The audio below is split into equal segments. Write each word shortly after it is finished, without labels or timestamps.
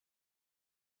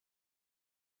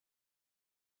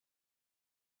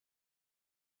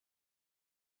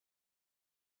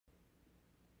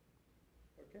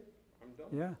Okay, I'm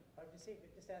done. Yeah.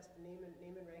 Just ask the name and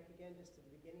rank again, just at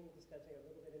the beginning, just as a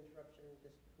little bit interruption,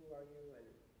 just who are you and...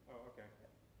 Oh, okay.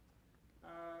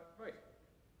 Right.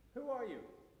 Who are you?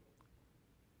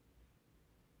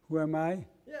 Who am I?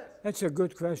 Yes. That's a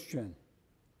good question.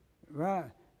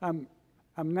 Well, I'm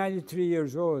 93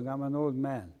 years old. I'm an old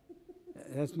man.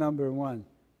 That's number one.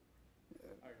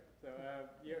 Okay. So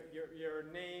your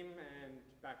name and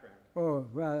background. Oh,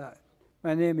 well,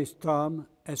 my name is Tom,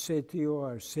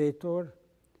 Sator, Sator.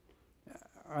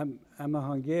 I'm a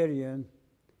Hungarian.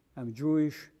 I'm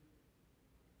Jewish.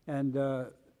 And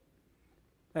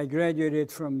I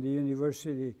graduated from the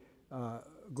university,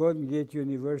 Golden Gate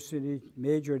University,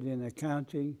 majored in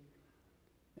accounting.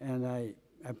 And I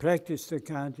practiced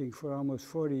accounting for almost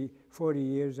 40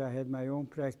 years. I had my own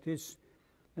practice.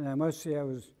 And I must say I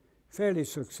was fairly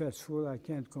successful. I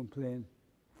can't complain.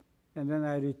 And then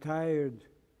I retired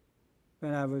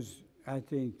when I was, I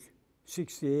think,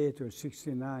 68 or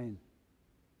 69.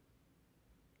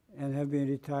 And have been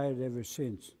retired ever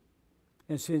since.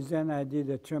 And since then, I did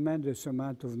a tremendous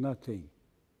amount of nothing.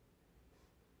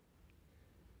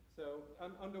 So,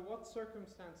 under what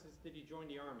circumstances did you join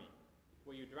the Army?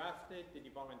 Were you drafted? Did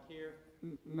you volunteer?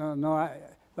 No,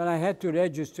 but I had to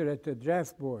register at the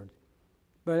draft board.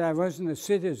 But I wasn't a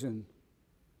citizen.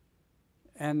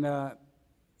 And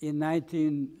in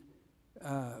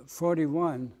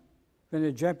 1941, when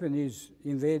the Japanese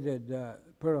invaded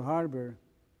Pearl Harbor,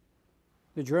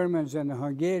 the Germans and the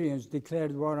Hungarians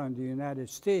declared war on the United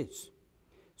States.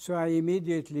 So I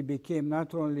immediately became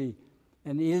not only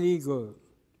an illegal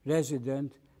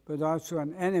resident, but also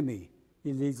an enemy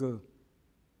illegal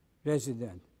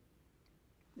resident.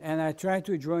 And I tried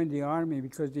to join the Army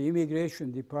because the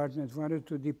immigration department wanted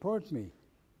to deport me.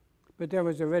 But there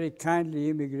was a very kindly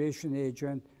immigration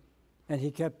agent, and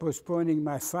he kept postponing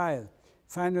my file.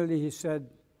 Finally, he said,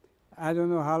 I don't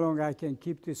know how long I can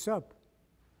keep this up.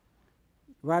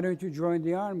 Why don't you join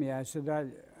the Army? I said,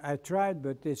 I tried,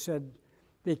 but they said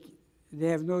they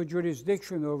have no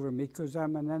jurisdiction over me because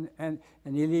I'm an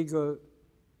illegal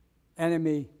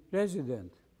enemy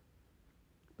resident.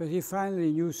 But he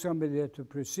finally knew somebody at the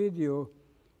Presidio,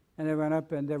 and I went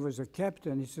up and there was a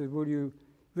captain. He said, will you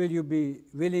be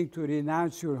willing to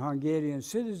renounce your Hungarian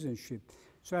citizenship?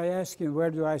 So I asked him, where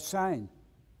do I sign?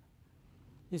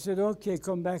 He said, okay,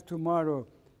 come back tomorrow.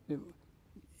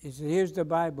 He said, here's the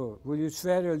Bible. Will you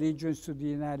swear allegiance to the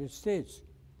United States?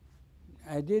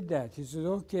 I did that. He said,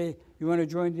 okay, you want to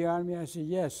join the Army? I said,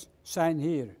 yes, sign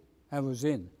here. I was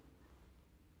in.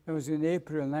 That was in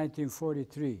April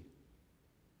 1943.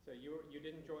 So you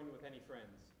didn't join with any friends?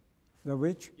 The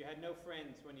which? You had no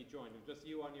friends when you joined, it was just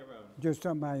you on your own? Just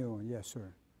on my own, yes,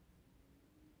 sir.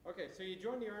 Okay, so you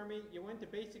joined the Army, you went to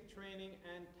basic training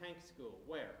and tank school.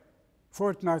 Where?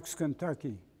 Fort Knox,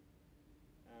 Kentucky.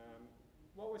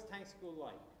 What was tank school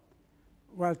like?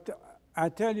 Well, I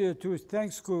tell you the truth,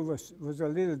 tank school was a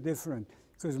little different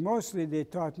because mostly they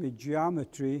taught me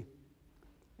geometry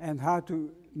and how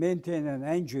to maintain an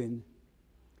engine,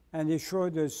 and they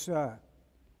showed us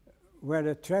where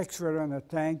the tracks were on a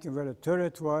tank and where the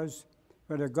turret was,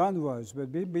 where the gun was,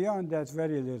 but beyond that,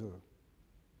 very little.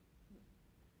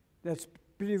 That's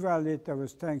pretty well it. That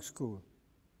was tank school.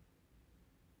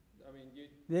 I mean,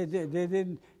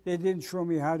 They didn't show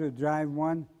me how to drive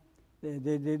one. They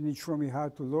didn't show me how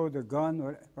to load a gun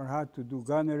or how to do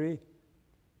gunnery.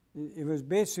 It was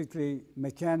basically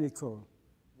mechanical.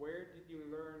 Where did you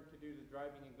learn to do the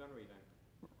driving and gunnery then?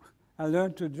 I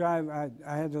learned to drive.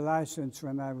 I had a license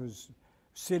when I was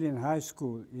still in high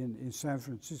school in San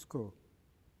Francisco.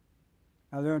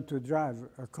 I learned to drive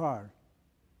a car.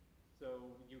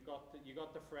 So you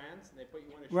got to France and they put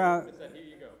you on a ship Well, and said, here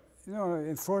you go. You know,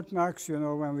 in Fort Knox, you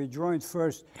know, when we joined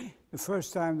first, the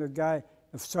first time the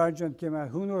sergeant came out,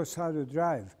 who knows how to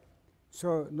drive?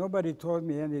 So nobody told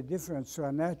me any different,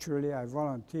 so naturally I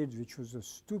volunteered, which was a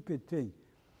stupid thing.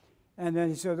 And then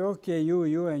he said, okay,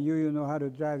 you know how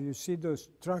to drive. You see those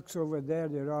trucks over there,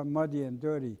 they're all muddy and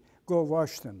dirty. Go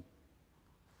wash them.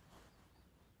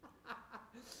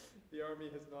 The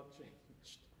Army has not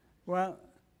changed. Well,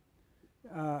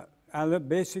 I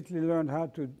basically learned how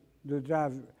to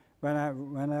drive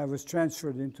when I was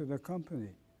transferred into the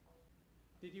company.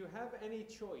 Did you have any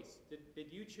choice?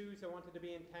 Did you choose I wanted to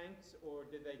be in tanks, or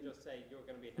did they just say you're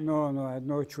going to be a tank? No, I had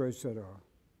no choice at all.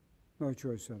 No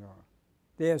choice at all.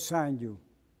 They assigned you.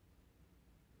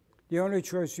 The only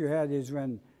choice you had is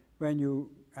when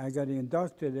I got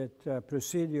inducted at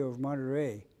Presidio of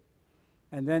Monterey,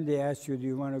 and then they asked you, do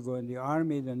you want to go in the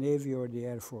Army, the Navy, or the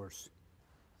Air Force?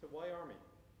 So why Army?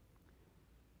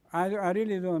 I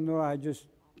really don't know.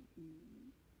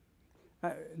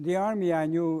 The army, I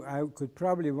knew I could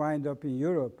probably wind up in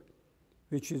Europe,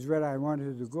 which is where I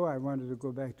wanted to go. I wanted to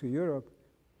go back to Europe.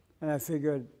 And I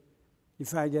figured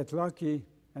if I get lucky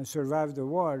and survive the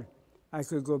war, I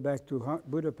could go back to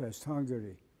Budapest,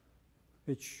 Hungary,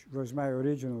 which was my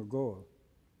original goal.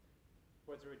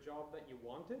 Was there a job that you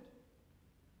wanted?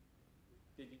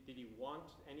 Did you want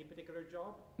any particular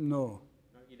job? No.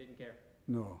 No, you didn't care?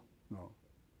 No.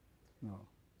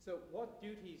 So what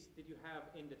duties did you have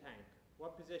in the tank?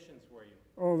 What positions were you?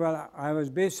 Oh, well, I was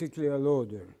basically a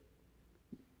loader.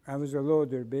 I was a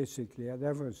loader, basically.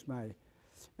 That was my...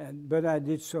 but I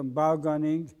did some bow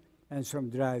gunning and some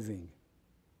driving.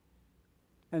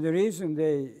 And the reason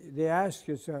they asked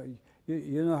you, so,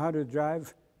 you know how to drive?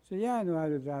 I said, yeah, I know how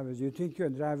to drive. I said, you think you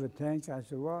can drive a tank? I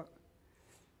said, well,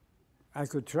 I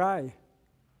could try.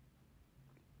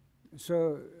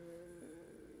 So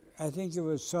I think it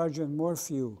was Sergeant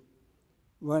Morphew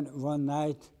one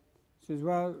night says,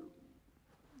 well,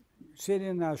 sit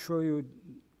in, I'll show you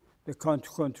the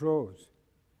controls.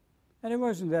 And it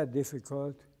wasn't that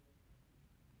difficult.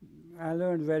 I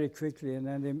learned very quickly, and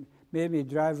then they made me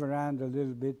drive around a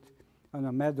little bit on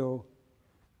a meadow.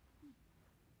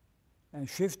 And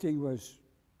shifting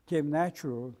came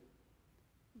natural.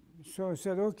 So I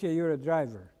said, okay, you're a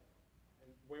driver.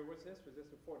 And where was this? Was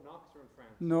this in Fort Knox or in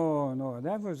France? No,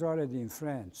 that was already in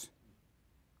France.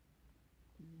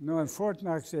 No, in Fort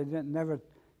Knox, they never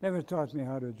taught me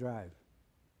how to drive.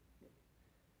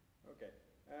 Okay.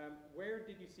 Where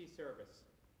did you see service?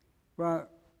 Well,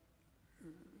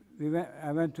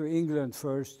 I went to England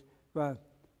first. Well,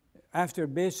 after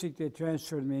basic, they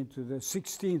transferred me into the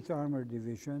 16th Armored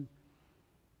Division,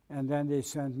 and then they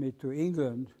sent me to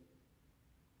England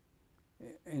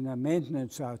in a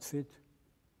maintenance outfit.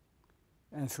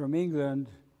 And from England,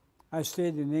 I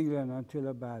stayed in England until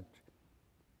about,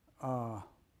 I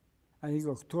think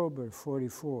October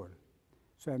 '44.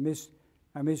 So I missed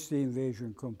the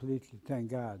invasion completely, thank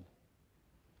God.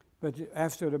 But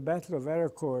after the Battle of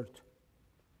Eracourt,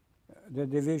 the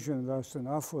division lost an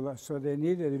awful lot, so they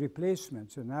needed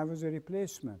replacements, and I was a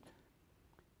replacement.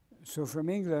 So from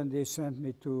England, they sent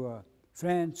me to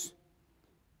France,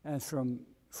 and from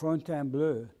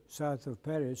Fontainebleau, south of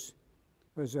Paris,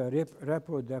 was a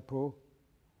repo depot.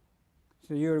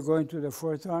 So you were going to the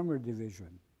 4th Armored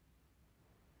Division.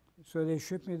 So they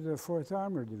shipped me to the 4th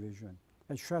Armored Division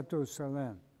at Chateau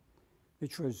Salin,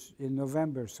 which was in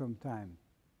November sometime.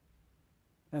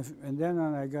 And then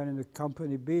I got into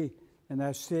Company B, and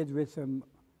I stayed with them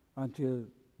until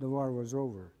the war was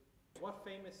over. What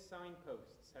famous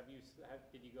signposts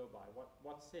did you go by?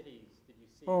 What cities did you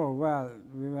see? Oh, well,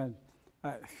 we went,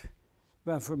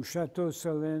 from Chateau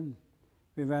Salin,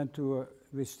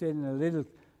 we stayed in a little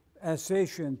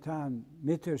Alsatian town,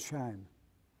 Mittersheim.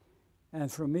 And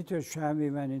from Mittersheim, we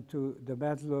went into the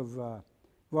Battle of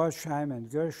Walsheim and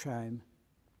Gersheim.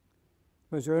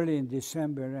 It was early in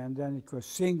December, and then it was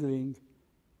Singling,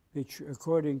 which,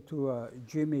 according to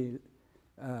Jimmy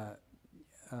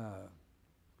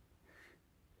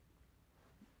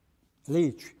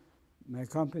Leach, my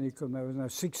company commander, was on the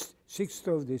 6th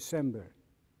of December.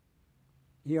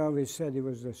 He always said it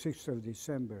was the 6th of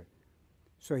December,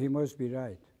 so he must be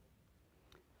right.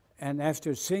 And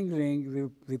after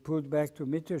Singling, we pulled back to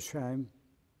Mittersheim.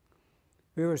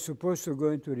 We were supposed to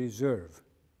go into reserve.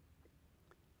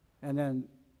 And then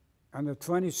on the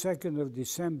 22nd of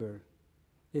December,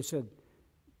 they said,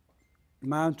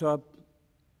 mount up,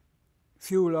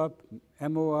 fuel up,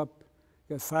 ammo up,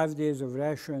 get 5 days of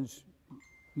rations,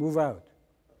 move out.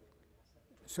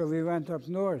 So we went up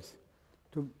north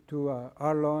to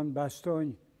Arlon,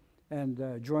 Bastogne,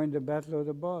 and joined the Battle of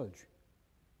the Bulge.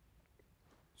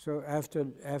 So after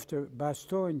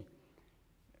Bastogne,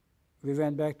 we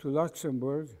went back to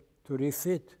Luxembourg to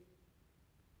refit.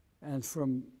 And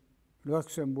from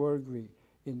Luxembourg,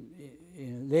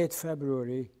 in late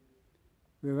February,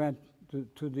 we went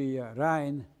to the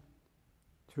Rhine,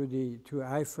 to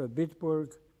Eifel,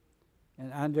 Bitburg,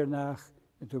 and Andernach,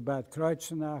 and to Bad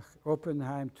Kreuznach,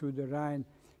 Oppenheim, through the Rhine,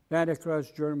 ran across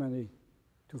Germany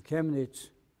to Chemnitz,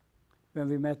 when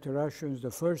we met the Russians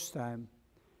the first time,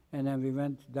 and then we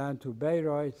went down to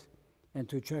Bayreuth and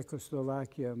to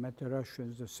Czechoslovakia, met the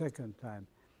Russians the second time.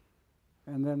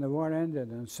 And then the war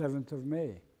ended on 7th of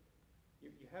May.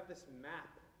 You have this map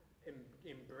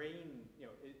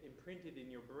imprinted in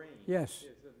your brain. Yes.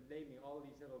 It's naming all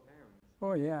these little towns.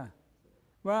 Oh, yeah.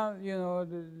 Well, you know,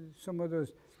 some of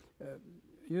those,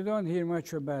 you don't hear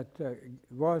much about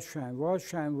Walsheim.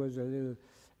 Walsheim was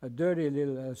a dirty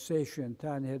little Alsatian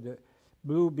town. It had a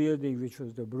blue building, which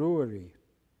was the brewery.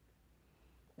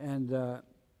 And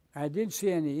I didn't see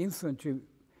any infantry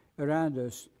around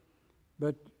us,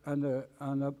 But on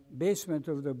the basement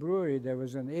of the brewery, there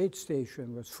was an aid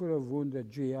station, was full of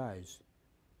wounded GIs.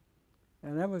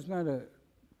 And that was not a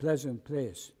pleasant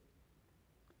place.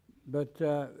 But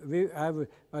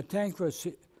our tank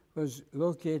was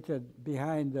located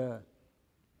behind a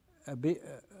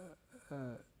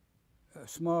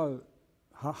small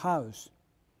house,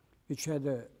 which had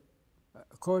a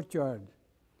courtyard,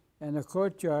 and the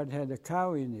courtyard had a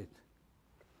cow in it.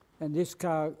 And this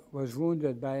cow was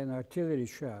wounded by an artillery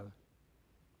shell.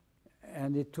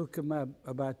 And it took him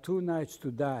about 2 nights to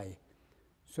die.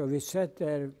 So we sat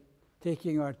there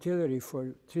taking artillery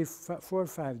for 4 or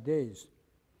 5 days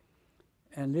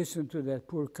and listened to that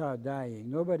poor cow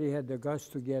dying. Nobody had the guts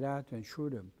to get out and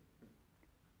shoot him.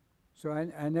 So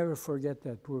I never forget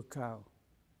that poor cow.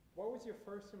 What was your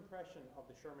first impression of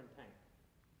the Sherman tank?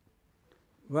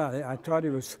 Well, I thought it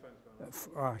was,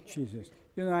 oh, Jesus.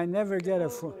 You know, I never get a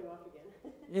phone.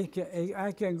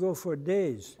 I can go for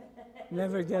days,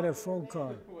 never get a phone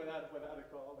call. Without a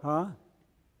call? Huh? I'm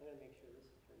going to make sure this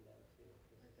is turned down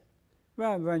too.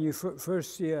 Well, when you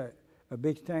first see a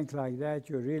big tank like that,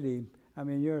 you're really, I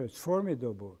mean, it's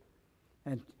formidable.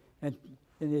 And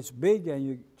it's big, and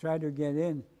you try to get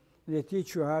in, and they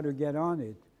teach you how to get on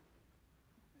it.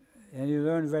 And you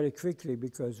learn very quickly,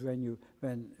 because when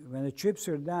the chips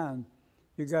are down,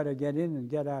 you got to get in and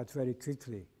get out very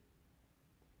quickly.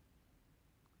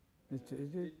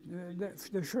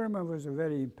 The Sherman was a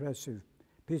very impressive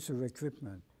piece of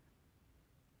equipment,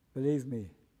 believe me.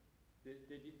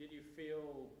 Did you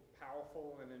feel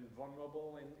powerful and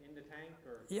invulnerable in the tank?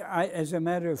 Or? Yeah, as a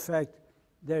matter of fact,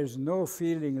 there's no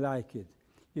feeling like it.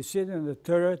 You sit in the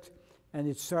turret, and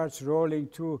it starts rolling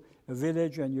through a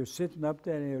village, and you're sitting up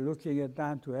there, and you're looking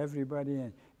down to everybody,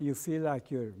 and you feel like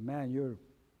you're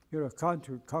a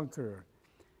conqueror.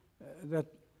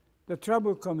 The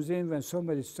trouble comes in when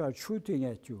somebody starts shooting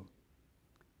at you,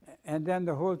 and then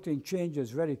the whole thing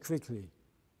changes very quickly.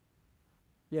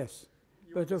 Yes,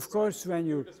 but of course when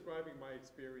you're describing my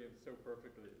experience so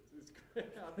perfectly. It's great.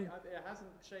 I mean, it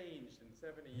hasn't changed in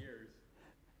 70 years.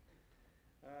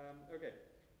 Okay,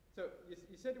 so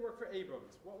you said you worked for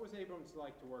Abrams. What was Abrams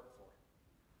like to work for?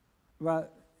 Well,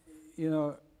 you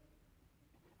know,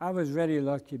 I was very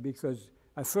lucky because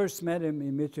I first met him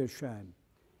in Mittersheim.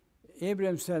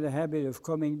 Abrams had a habit of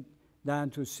coming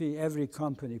down to see every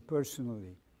company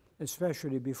personally,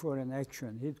 especially before an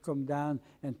action. He'd come down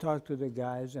and talk to the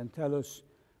guys and tell us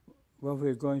what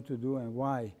we're going to do and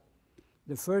why.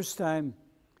 The first time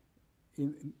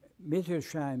in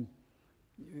Mittersheim,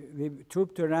 we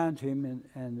trooped around him,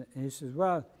 and he says,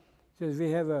 well,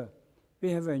 we have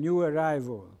a new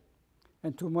arrival,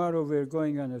 and tomorrow we're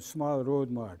going on a small road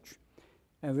march,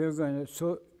 and we're going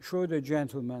to show the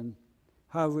gentleman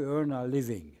how we earn our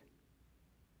living.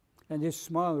 And this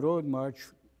small road march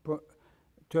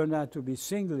turned out to be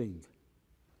Singling.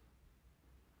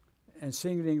 And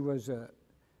Singling was a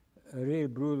real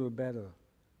brutal battle.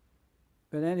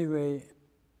 But anyway,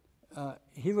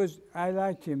 I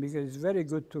liked him because he's very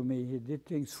good to me. He did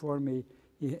things for me.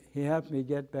 He helped me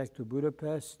get back to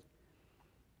Budapest.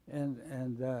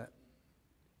 And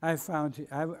I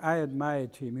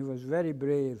admired him. He was very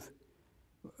brave.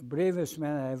 Bravest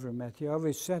man I ever met. He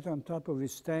always sat on top of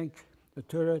his tank, the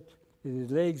turret, with his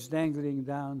legs dangling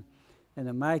down, and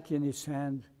a mic in his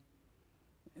hand,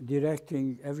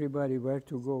 directing everybody where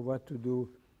to go, what to do.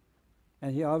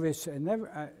 And he always,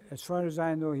 as far as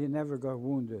I know, he never got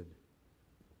wounded.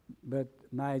 But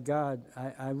my God,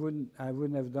 I wouldn't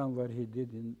have done what he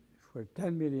did for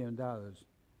 $10 million.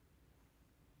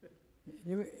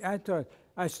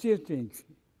 I still think it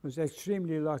was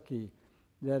extremely lucky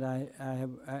that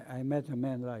I met a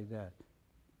man like that.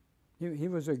 He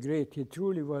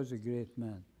truly was a great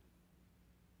man,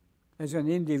 as an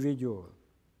individual.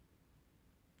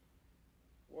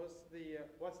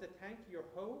 Was the tank your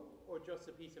home or just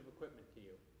a piece of equipment to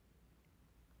you?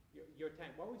 Your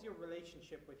tank, what was your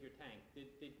relationship with your tank?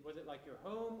 Was it like your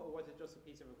home or was it just a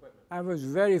piece of equipment? I was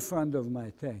very fond of my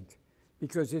tank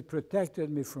because it protected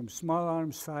me from small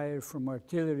arms fire, from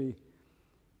artillery,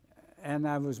 and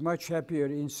I was much happier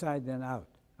inside than out,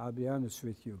 I'll be honest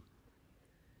with you.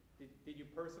 Did you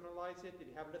personalize it? Did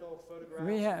you have little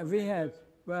photographs?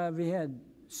 We had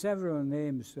several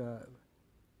names,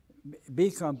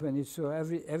 B companies, so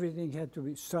everything had to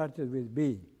be started with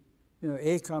B. You know,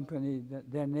 A company,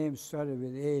 their names started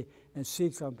with A, and C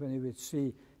company with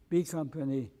C. B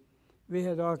company, we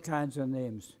had all kinds of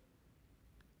names.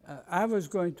 I was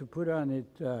going to put on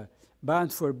it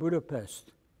Bound for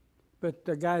Budapest, but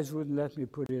the guys wouldn't let me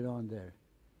put it on there.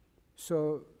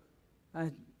 So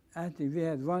I think we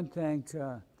had one tank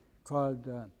called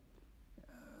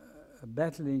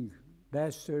Battling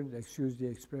bastard, excuse the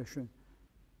expression.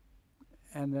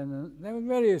 And then there were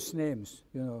various names,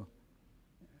 you know.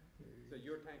 So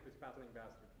your tank was Battling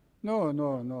Bastard? No. What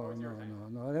was your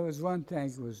tank? There was one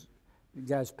tank the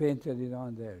guys painted it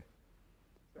on there.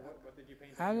 So what did you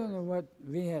paint? I don't know what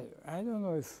we had. I don't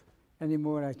know if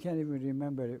anymore. I can't even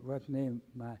remember what name.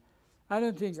 I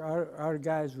don't think our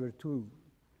guys were too.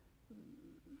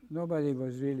 Nobody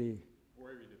was really.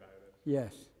 Worried about it.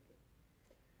 Yes.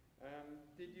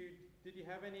 Did you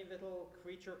have any little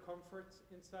creature comforts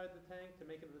inside the tank to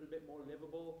make it a little bit more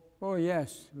livable? Oh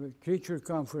yes, the creature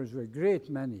comforts were great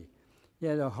many. You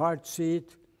had a hard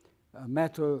seat,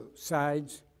 metal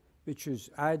sides, which is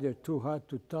either too hot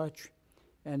to touch,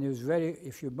 and it was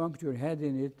if you bumped your head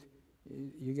in it,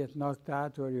 you get knocked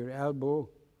out, or your elbow.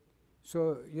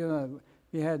 So, you know,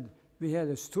 we had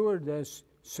a stewardess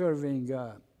serving,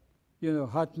 you know,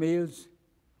 hot meals,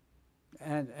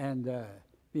 and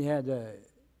we had a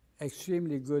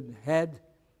extremely good head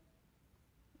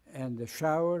and a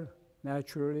shower,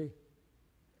 naturally.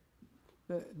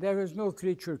 There was no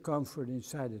creature comfort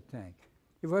inside the tank.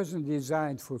 It wasn't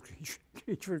designed for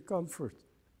creature comfort.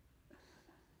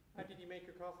 How did you make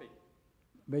your coffee?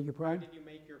 Beg your pardon? How did you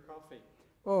make your coffee?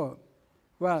 Oh,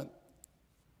 well,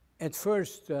 at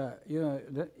first, you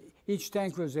know, each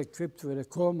tank was equipped with a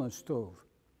Coleman stove,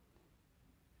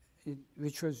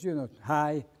 which was, you know,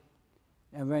 high,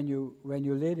 and when you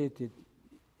lit it,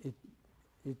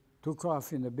 it took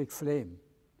off in a big flame,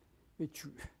 which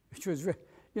was, you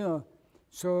know,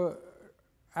 so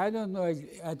I don't know.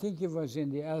 I think it was in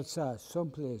the Alsace,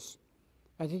 someplace.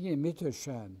 I think in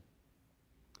Mittelschan.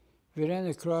 We ran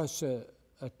across a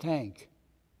tank,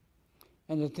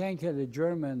 and the tank had a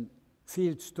German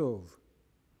field stove.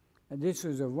 And this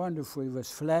was it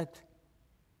was flat,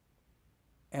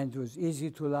 and it was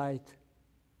easy to light,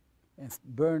 and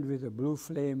burned with a blue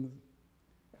flame.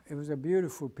 It was a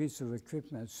beautiful piece of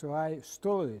equipment, so I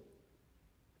stole it.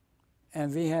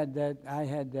 And we had that, I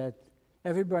had that.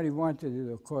 Everybody wanted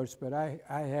it, of course, but I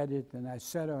had it, and I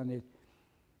sat on it.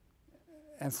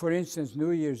 And for instance, New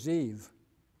Year's Eve,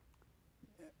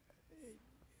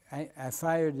 I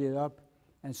fired it up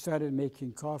and started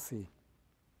making coffee.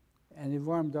 And it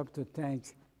warmed up the tank.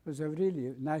 It was a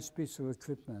really nice piece of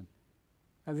equipment.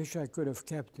 I wish I could have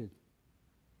kept it.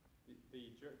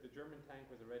 The German tank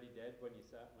was already dead when you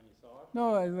saw it?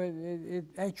 No, it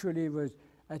actually was,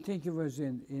 I think it was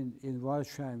in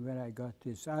Walsheim when I got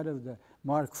this, out of the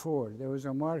Mark IV. There was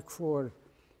a Mark IV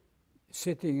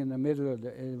sitting in the middle of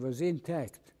it was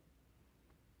intact.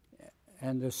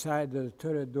 And the side of the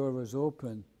turret door was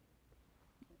open.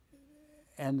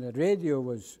 And the radio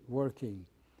was working.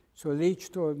 So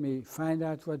Leach told me, find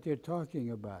out what they're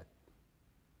talking about.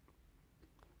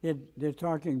 They're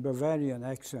talking Bavarian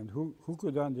accent. Who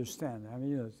could understand? I mean,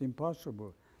 you know, it's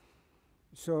impossible.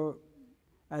 So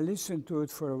I listened to it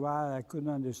for a while. I couldn't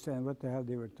understand what the hell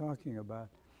they were talking about.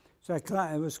 So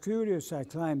I was curious. I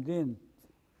climbed in,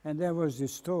 and there was the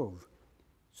stove.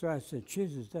 So I said,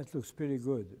 Jesus, that looks pretty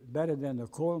good, better than the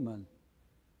Coleman.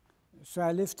 So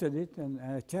I lifted it, and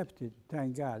I kept it,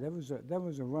 thank God. That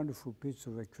was a wonderful piece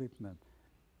of equipment.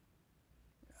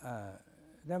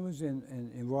 That was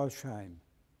in Walsheim.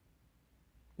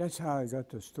 That's how I got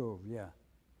the stove, yeah.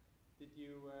 Did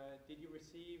you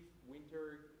receive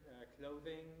winter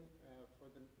clothing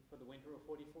for the winter of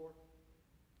 '44?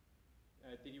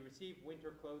 Did you receive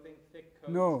winter clothing, thick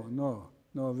coats? No.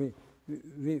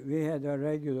 We had a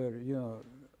regular, you know,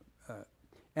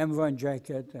 M1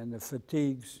 jacket and the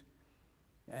fatigues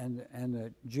and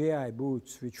the GI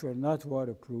boots, which were not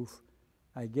waterproof,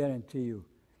 I guarantee you.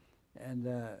 And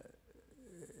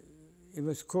it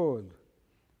was cold.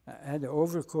 I had an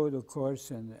overcoat, of course,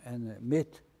 and a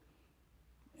mitt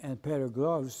and a pair of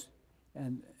gloves,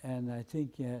 and I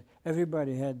think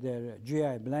everybody had their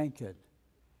GI blanket.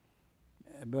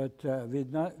 But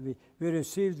we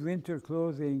received winter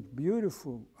clothing,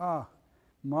 beautiful,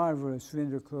 marvelous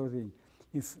winter clothing.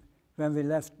 When we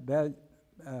left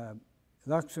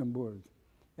Luxembourg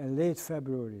in late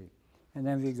February, and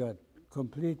then we got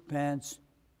complete pants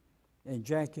and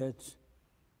jackets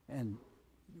and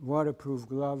waterproof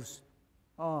gloves.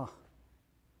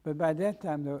 But by that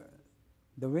time,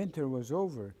 the winter was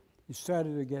over. It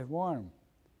started to get warm.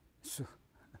 So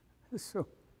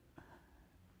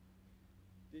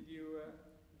Did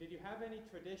you have any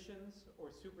traditions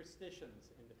or superstitions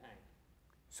in the tank?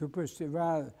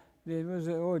 Well, there was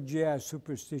an old GI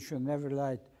superstition, never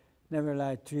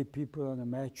light 3 people on a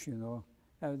match, you know.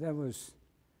 That was,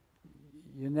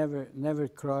 you never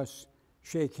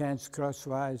shake hands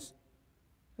crosswise.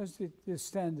 That's the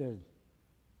standard.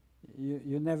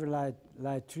 You never light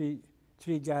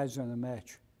 3 guys on a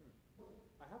match.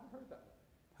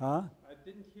 Huh? I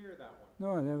didn't hear that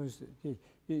one. No, that was,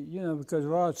 you know, because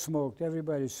we all smoked,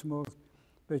 everybody smoked,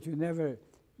 but you never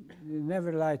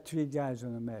light 3 guys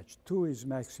on a match. 2 is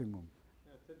maximum.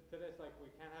 Today's like we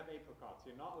can't have apricots.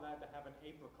 You're not allowed to have an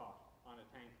apricot on a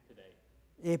tank today.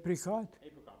 Apricot?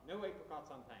 Apricot. No apricots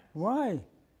on tanks. Why?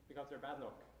 Because they're bad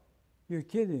luck. You're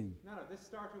kidding. No, this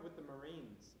started with the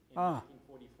Marines in Ah.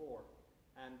 1944.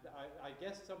 And I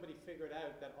guess somebody figured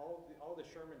out that all the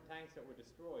Sherman tanks that were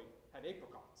destroyed had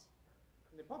apricots.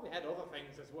 And they probably had other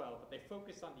things as well, but they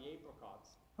focused on the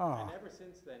apricots. Ah. And ever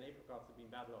since then, apricots have been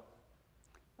bad luck.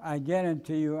 I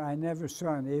guarantee you, I never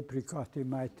saw an apricot in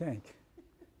my tank.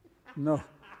 No,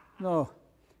 no.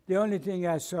 The only thing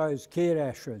I saw is K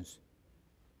rations.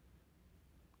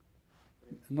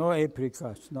 No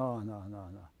apricots, no, no, no,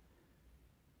 no.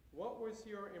 What was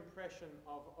your impression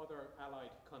of other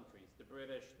Allied countries? The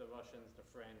British, the Russians, the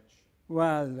French?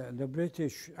 Well, the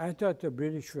British, I thought the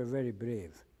British were very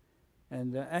brave.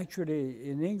 And actually,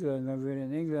 in England, when we were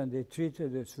in England, they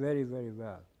treated us very, very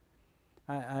well.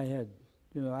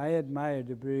 I admired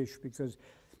the British because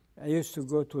I used to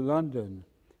go to London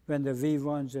when the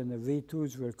V1s and the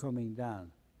V2s were coming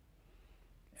down.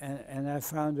 And I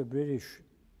found the British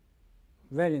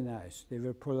very nice. They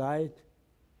were polite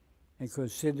and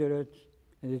considerate,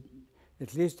 and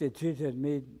at least they treated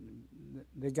me,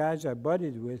 the guys I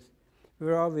buddied with,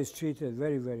 were always treated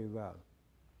very, very well.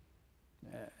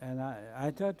 And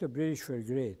I thought the British were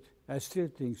great. I still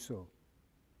think so.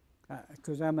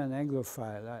 Because I'm an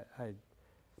Anglophile.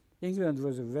 England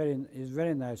is a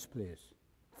very nice place.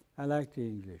 I like the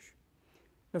English.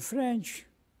 The French,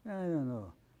 I don't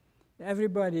know.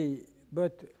 Everybody,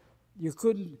 but you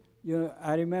couldn't,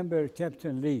 I remember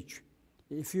Captain Leach.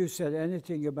 If you said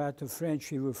anything about the French,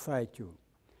 he would fight you.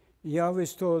 He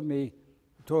always told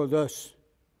us,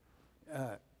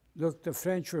 look, the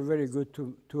French were very good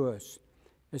to us,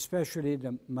 especially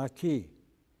the Marquis.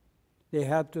 They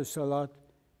helped us a lot,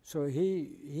 so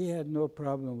he had no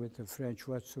problem with the French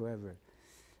whatsoever.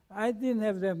 I didn't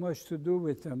have that much to do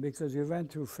with them because we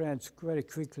went through France very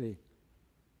quickly.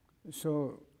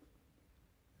 So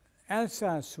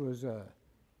Alsace was a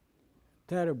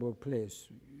terrible place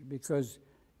because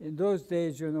in those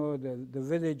days, the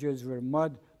villages were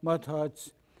mud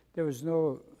huts. There was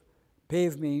no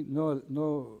paving,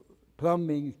 no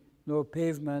plumbing, no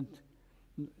pavement,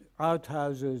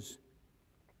 outhouses,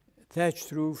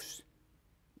 thatched roofs,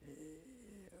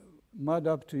 mud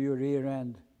up to your rear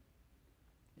end,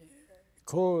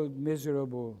 cold,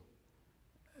 miserable.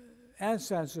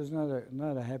 Alsace was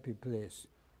not a happy place.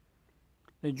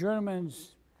 The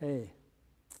Germans, hey,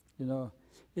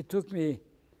 it took me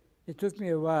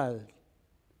a while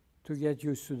to get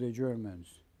used to the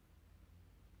Germans.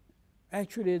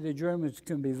 Actually, the Germans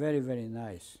can be very, very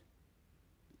nice.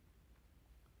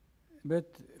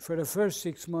 But for the first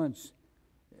 6 months,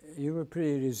 you were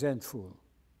pretty resentful.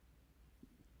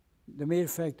 The mere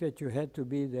fact that you had to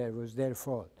be there was their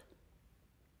fault.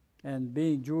 And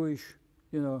being Jewish,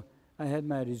 I had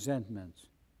my resentments.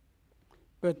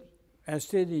 But I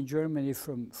stayed in Germany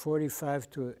from 45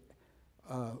 to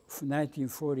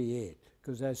 1948,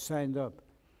 because I signed up.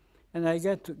 And I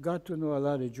got to know a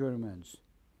lot of Germans.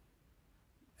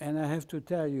 And I have to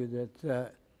tell you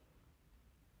that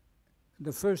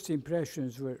the first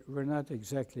impressions were not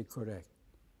exactly correct.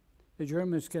 The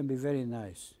Germans can be very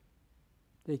nice.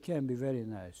 They can be very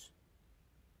nice.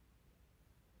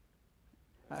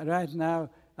 Right now,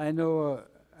 I know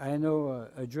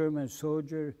a German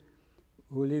soldier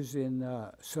who lives in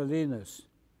Salinas,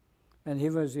 and he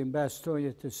was in Bastogne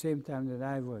at the same time that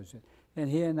I was. And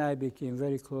he and I became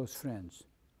very close friends.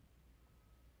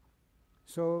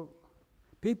 So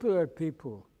people are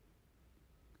people.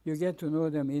 You get to know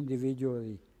them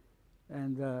individually,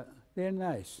 and they're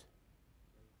nice.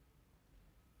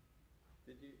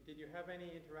 Did you have any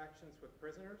interactions with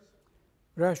prisoners?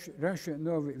 Russia,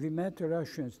 no, we met the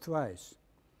Russians twice.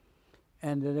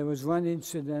 And there was one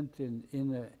incident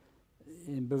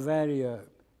in Bavaria,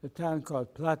 a town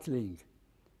called Plattling,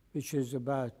 which is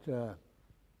about a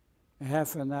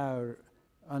half an hour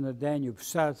on the Danube,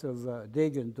 south of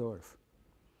Degendorf.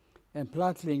 And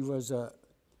Plattling was a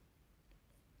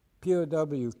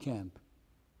POW camp.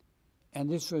 And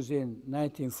this was in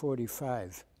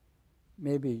 1945,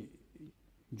 maybe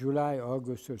July,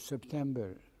 August, or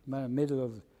September,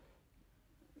 middle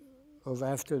of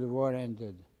after the war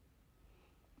ended.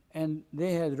 And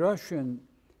they had Russian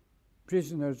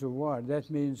prisoners of war. That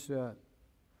means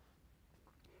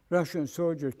Russian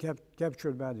soldiers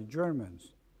captured by the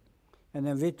Germans. And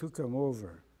then we took them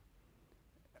over.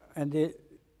 And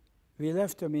we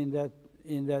left them in that,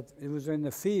 it was in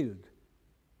the field.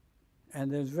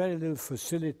 and there's very little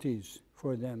facilities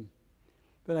for them.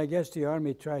 But I guess the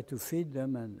army tried to feed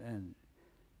them and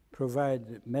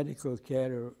provide medical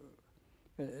care.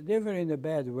 They were in a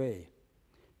bad way.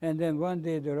 And then one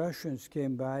day the Russians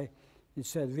came by and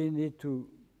said, we need to,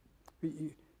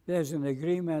 there's an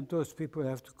agreement, those people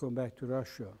have to come back to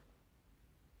Russia.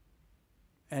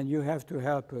 And you have to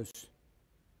help us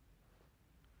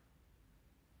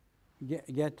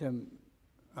get them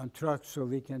on trucks so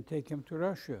we can take them to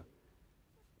Russia.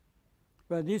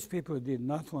 But these people did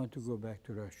not want to go back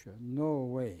to Russia. No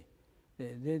way.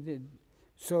 They did.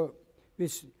 So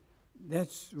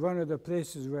that's one of the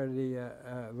places where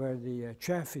the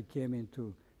Chaffee came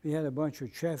into. We had a bunch of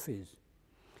Chafees,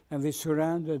 and we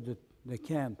surrounded the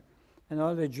camp. And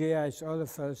all the GIs, all the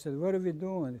fellows said, "What are we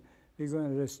doing? We're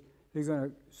going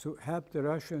to help the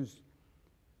Russians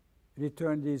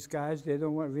return these guys. They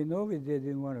don't want. We know they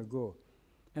didn't want to go."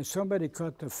 And somebody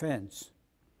cut the fence,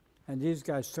 and these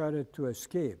guys started to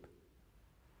escape.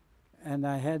 And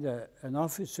I had an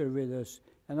officer with us,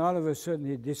 and all of a sudden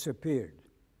he disappeared.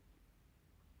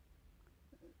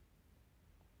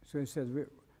 So he said,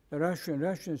 the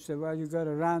Russians said, well, you got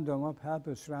to round them up, help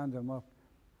us round them up.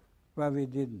 Well, we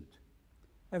didn't.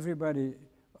 Everybody,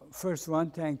 first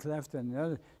one tank left and the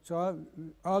other. So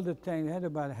all the tanks, had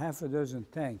about half a dozen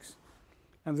tanks,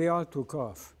 and we all took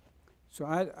off. So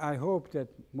I hope that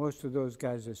most of those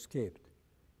guys escaped.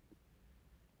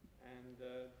 And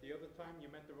the other time you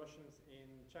met the Russians in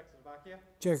Czechoslovakia?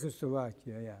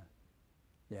 Czechoslovakia,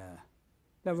 yeah.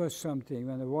 That was something.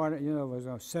 When the war, it was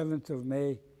on 7th of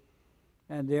May,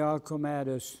 and they all come at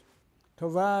us,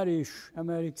 Tovarish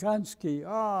Amerikansky,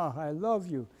 I love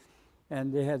you.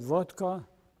 And they had vodka,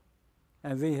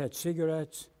 and we had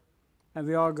cigarettes, and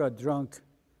we all got drunk,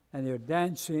 and they were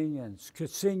dancing and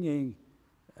singing.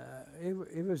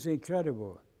 It was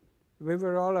incredible. We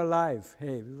were all alive.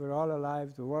 Hey, we were all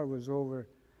alive. The war was over.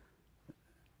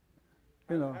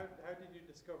 How did you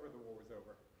discover the war was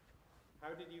over?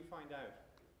 How did you find out?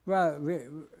 Well,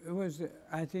 it was,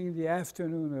 I think, the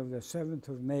afternoon of the 7th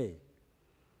of May.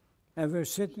 And we're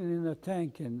sitting in a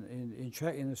tank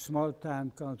in a small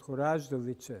town called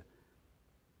Horazdovice.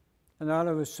 And all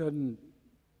of a sudden,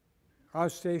 all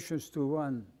stations to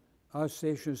one,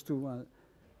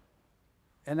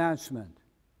 announcement,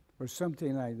 or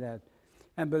something like that.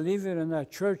 And believe it or not,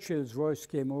 Churchill's voice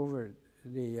came over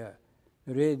the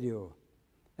radio,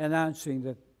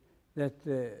 announcing that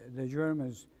the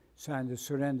Germans signed a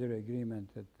surrender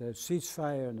agreement, that the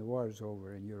ceasefire and the war is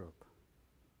over in Europe.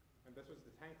 And this was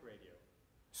the tank radio?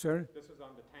 Sir? This was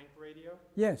on the tank radio?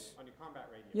 Yes. On the combat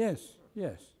radio? Yes, Oh.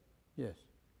 yes.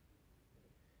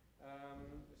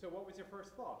 So what was your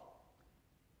first thought?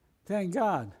 Thank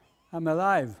God, I'm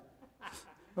alive.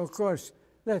 Of course,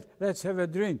 let's have a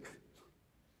drink.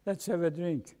 Let's have a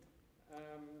drink.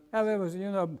 And it was,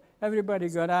 everybody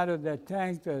got out of that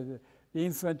tank, the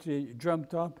infantry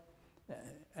jumped up,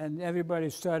 and everybody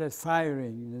started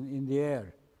firing in the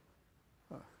air.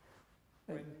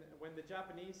 When the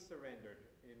Japanese surrendered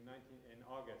in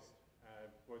August,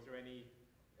 was there any?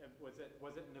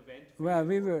 Was it an event? Well,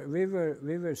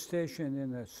 we were stationed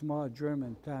in a small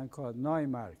German town called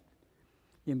Neumarkt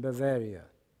in Bavaria,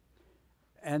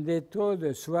 and they told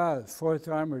us, "Well, 4th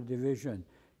Armored Division,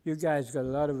 you guys got a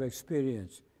lot of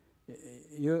experience.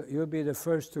 You'll be the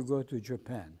first to go to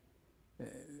Japan.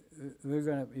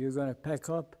 You're gonna pack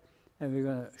up, and we're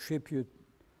gonna ship you.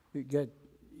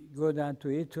 Go down to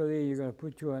Italy. You're gonna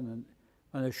put you on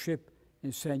a ship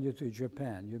and send you to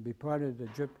Japan. You'll be part of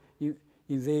the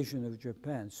invasion of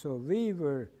Japan." So we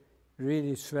were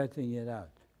really sweating it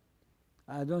out.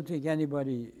 I don't think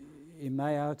anybody in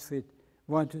my outfit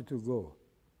wanted to go.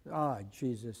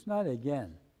 Jesus, not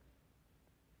again.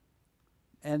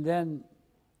 And then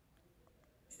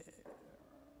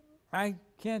I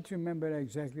can't remember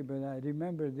exactly, but I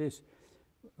remember this.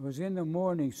 It was in the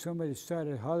morning, somebody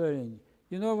started hollering.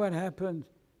 You know what happened?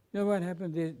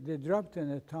 They dropped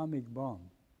an atomic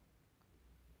bomb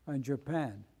on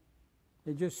Japan.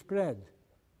 It just spread.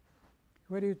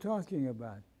 What are you talking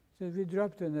about? He said, we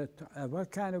dropped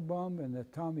what kind of bomb? An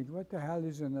atomic. What the hell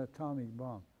is an atomic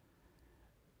bomb?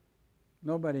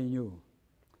 Nobody knew.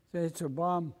 So it's a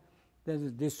bomb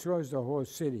that destroys the whole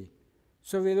city.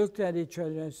 So we looked at each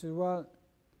other and said, well,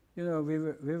 we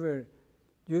were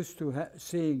used to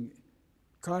seeing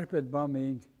carpet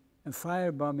bombing and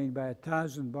fire bombing by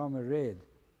 1,000 bomber raid.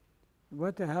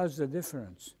 What the hell's the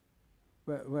difference?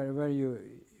 Where you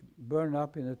burn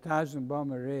up in 1,000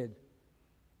 bomber raid,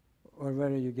 or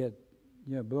whether you get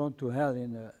blown to hell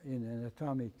in an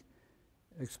atomic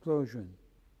explosion.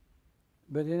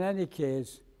 But in any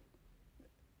case,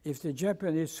 if the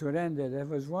Japanese surrendered, that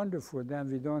was wonderful, then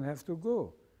we don't have to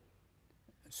go.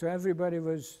 So everybody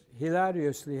was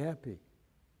hilariously happy.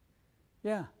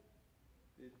 Yeah.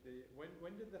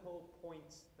 When did the whole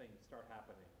points thing start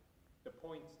happening? The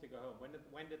points to go home.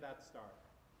 When did that start?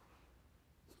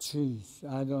 Jeez,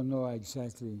 I don't know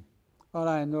exactly. All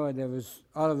I know, there was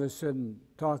all of a sudden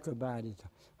talk about it.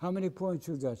 How many points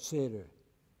you got, Sator?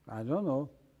 I don't know.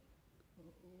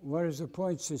 What is the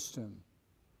point system?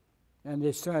 And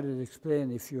they started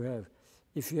explaining if you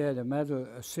had a medal,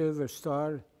 a silver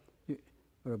star,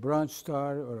 or a bronze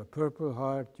star, or a purple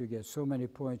heart, you get so many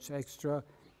points extra.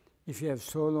 If you have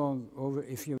so long over,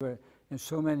 if you were in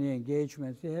so many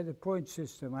engagements, they had a point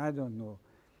system. I don't know.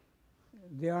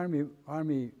 The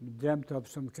army dreamt up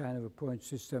some kind of a point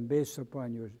system based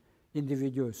upon your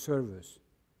individual service.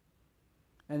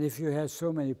 And if you had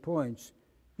so many points,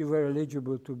 you were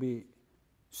eligible to be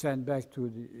sent back to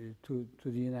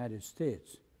the United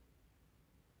States.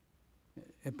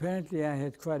 Apparently, I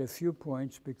had quite a few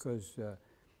points because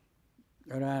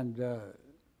around,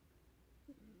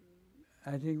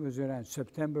 I think it was around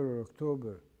September or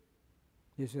October,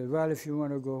 he said, well, if you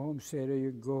want to go home, Sator,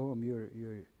 you can go home.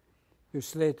 You're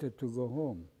slated to go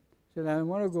home. I said, I don't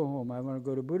want to go home. I want to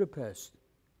go to Budapest.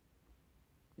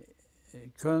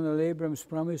 Colonel Abrams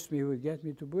promised me he would get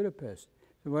me to Budapest.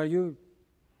 I said, well, you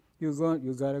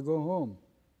got to go home.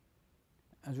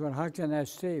 I said, well, how can I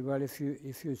stay? Well, if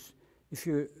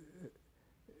you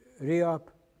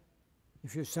re-up,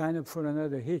 if you sign up for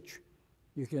another hitch,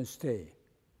 you can stay,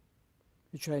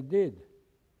 which I did.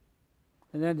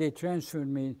 And then they transferred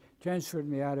me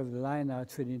out of the line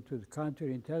outfit into the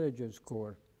counterintelligence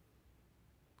corps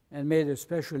and made a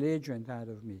special agent out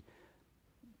of me.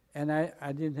 And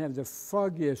I didn't have the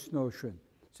foggiest notion.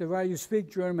 So while you speak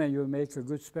German, you'll make a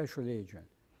good special agent.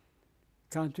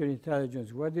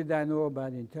 Counterintelligence, what did I know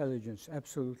about intelligence?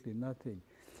 Absolutely nothing.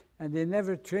 And they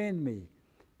never trained me.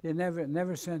 They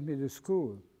never sent me to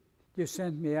school. They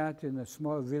sent me out in a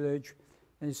small village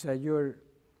and said, you're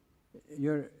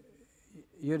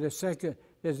the second,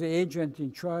 there's the agent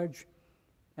in charge,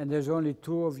 and there's only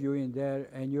two of you in there,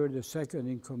 and you're the second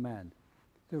in command.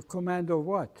 The command of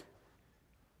what?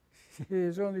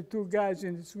 There's only two guys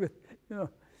in this,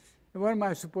 what am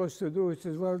I supposed to do? He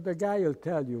says, well, the guy will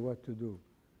tell you what to do.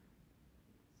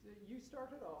 So you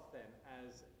started off then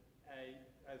as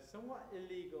a somewhat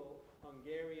illegal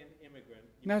Hungarian immigrant.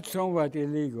 Not somewhat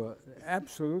illegal,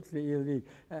 absolutely illegal.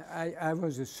 I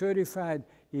was a certified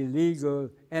illegal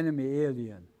enemy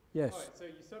alien, yes. All right, so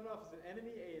you started off as an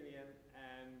enemy alien,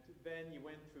 and then you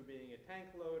went through being a tank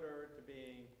loader, to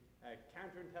being a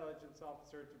counterintelligence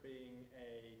officer, to being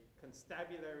a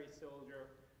constabulary soldier.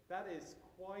 That is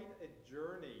quite a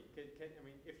journey. I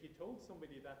mean, if you told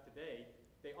somebody that today,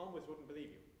 they almost wouldn't believe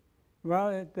you.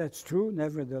 Well, that's true,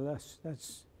 nevertheless.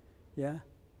 Yeah.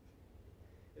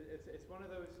 It's one of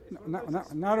those.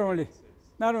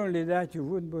 Not only that, you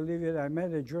wouldn't believe it. I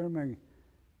met a German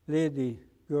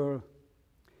girl,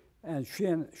 and she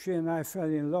and I fell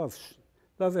in love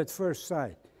at first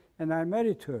sight. And I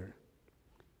married her.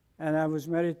 And I was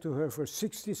married to her for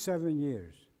 67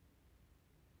 years.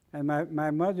 And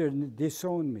my mother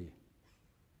disowned me.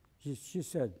 She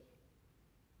said,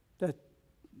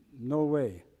 no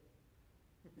way.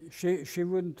 She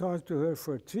wouldn't talk to her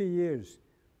for 3 years.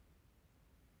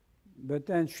 But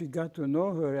then she got to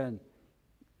know her, and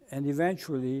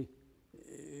eventually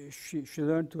she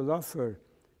learned to love her.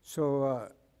 So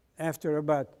after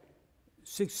about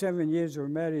 6, 7 years of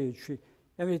marriage,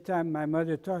 every time my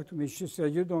mother talked to me, she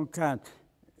said, you don't count.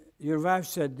 Your wife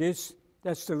said this,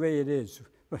 that's the way it is.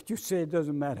 What you say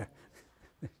doesn't matter.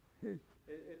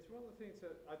 It's one of the things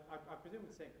that I presume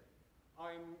to say,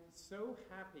 I'm so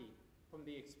happy from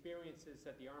the experiences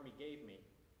that the Army gave me,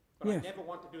 but yes. I never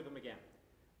want to do them again.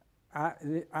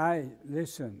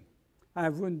 Listen, I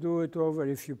wouldn't do it over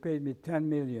if you paid me 10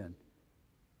 million.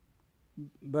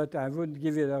 But I wouldn't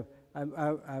give it up.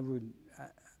 I would,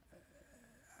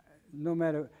 no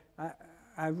matter,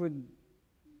 I wouldn't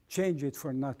change it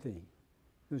for nothing.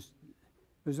 It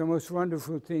was the most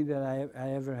wonderful thing that I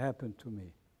ever happened to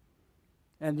me.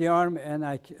 And the Army, and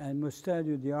I must tell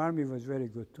you, the Army was very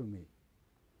good to me.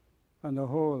 On the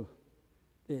whole,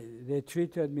 they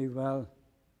treated me well.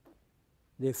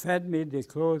 They fed me, they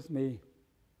clothed me,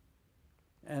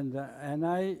 and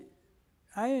I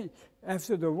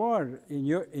after the war in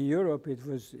Europe, it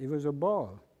was a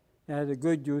ball. I had a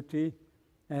good duty,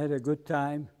 I had a good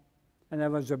time, and I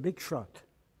was a big shot.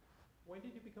 When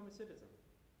did you become a citizen?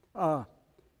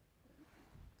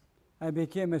 I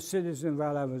became a citizen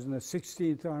while I was in the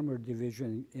 16th Armored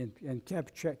Division in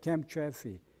Camp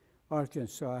Chaffee,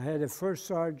 Arkansas. I had a first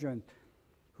sergeant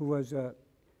who was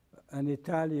an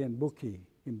Italian bookie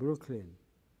in Brooklyn.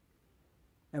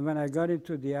 And when I got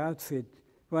into the outfit,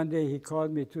 one day he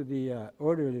called me to the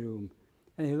orderly room,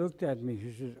 and he looked at me.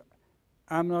 He says,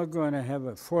 "I'm not going to have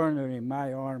a foreigner in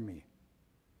my army.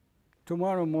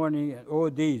 Tomorrow morning at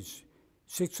OD's,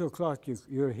 6 o'clock,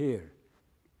 you're here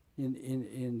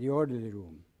in the orderly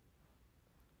room."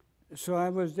 So I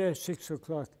was there 6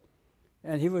 o'clock,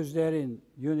 and he was there in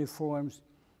uniforms.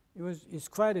 This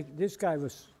guy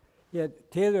he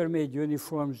had tailor-made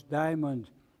uniforms, diamond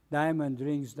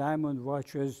rings, diamond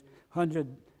watches,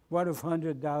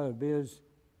 $100 bills.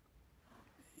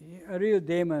 A real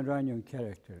Damon Runyon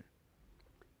character.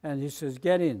 And he says,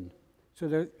 "Get in." So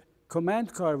the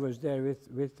command car was there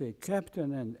with the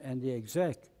captain and the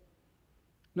exec.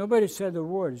 Nobody said a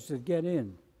word. He said, "Get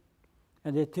in."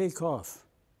 And they take off.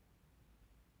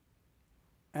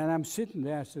 And I'm sitting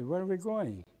there. I said, "Where are we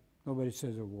going?" Nobody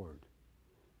says a word.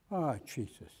 Oh,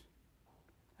 Jesus.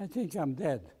 I think I'm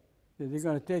dead. They're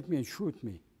going to take me and shoot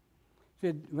me.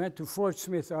 They went to Fort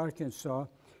Smith, Arkansas,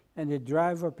 and they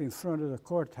drive up in front of the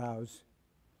courthouse.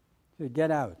 They said,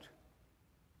 "Get out."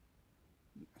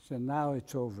 I said, "Now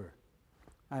it's over."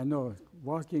 I know,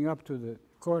 walking up to the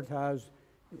courthouse,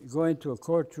 going to a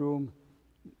courtroom,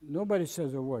 nobody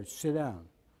says a word. Sit down.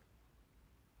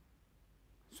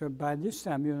 So by this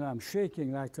time, I'm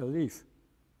shaking like a leaf.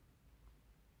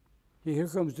 Here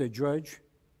comes the judge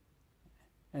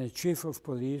and the chief of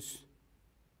police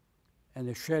and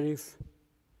the sheriff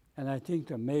and I think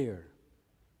the mayor.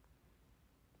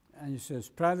 And he says,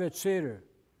 "Private Sater,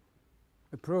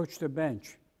 approach the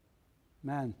bench."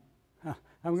 Man,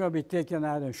 I'm going to be taken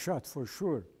out and shot for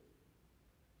sure.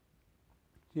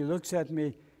 He looks at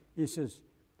me, he says,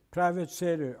 "Private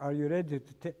Sater, are you ready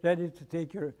to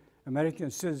take your American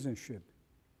citizenship?"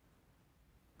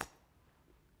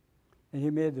 And he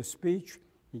made a speech.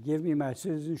 He gave me my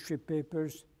citizenship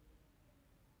papers.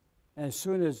 And as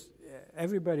soon as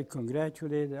everybody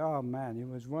congratulated, oh man, it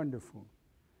was wonderful.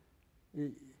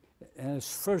 And as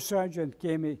first sergeant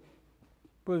came, he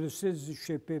pulled the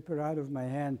citizenship paper out of my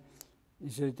hand. He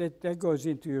said, that goes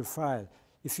into your file.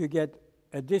 If you get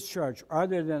a discharge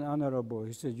other than honorable,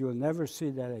 he said, you'll never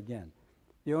see that again.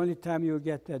 The only time you'll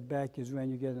get that back is when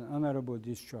you get an honorable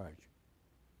discharge.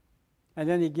 And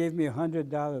then he gave me a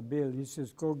 $100 bill. He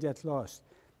says, go get lost.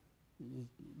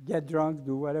 Get drunk,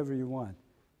 do whatever you want.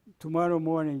 Tomorrow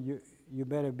morning, you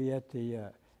better be at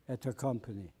the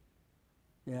company.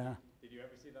 Yeah. Did you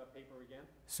ever see that paper again?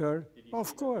 Sir? Did you Of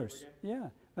see that course. paper Yeah.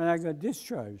 And I got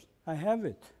discharged. I have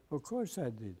it. Of course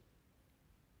I did.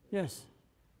 Yes.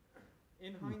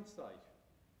 In hindsight,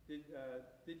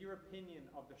 did your opinion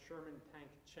of the Sherman tank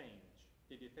change?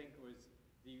 Do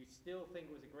you still think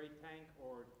it was a great tank,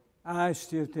 or? I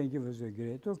still think it was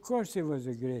of course it was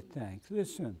a great tank.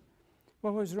 Listen,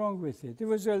 what was wrong with it? It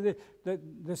was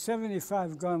the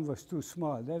 75 gun was too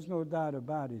small. There's no doubt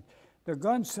about it. The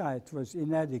gun sight was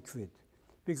inadequate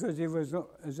because it was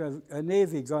a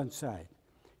Navy gun sight.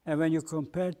 And when you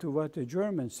compare to what the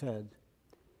Germans had,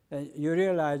 you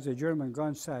realize the German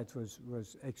gun sight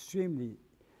was extremely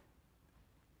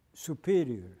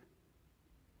superior.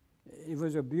 It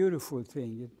was a beautiful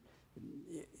thing.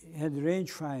 It had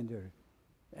rangefinder,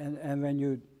 and when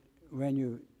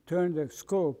you turned the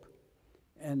scope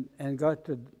and got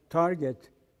the target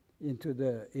into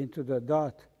the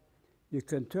dot, you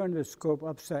can turn the scope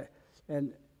upside,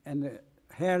 and the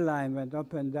hairline went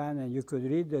up and down, and you could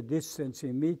read the distance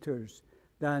in meters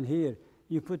down here.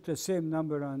 You put the same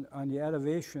number on the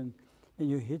elevation, and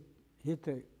you hit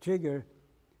the trigger.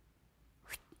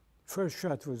 First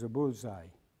shot was a bullseye.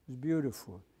 It was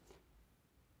beautiful.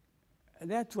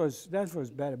 That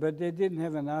was better, but they didn't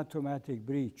have an automatic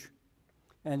breech,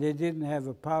 and they didn't have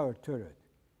a power turret,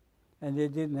 and they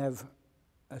didn't have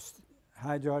a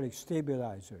hydraulic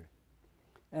stabilizer,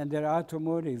 and their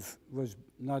automotive was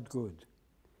not good.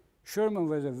 Sherman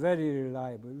was a very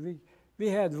reliable. We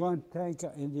had one tank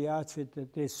in the outfit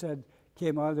that they said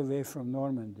came all the way from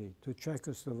Normandy to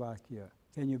Czechoslovakia.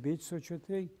 Can you beat such a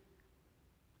thing?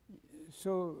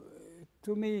 So,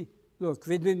 to me, look,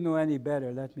 we didn't know any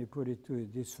better, let me put it to you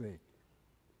this way.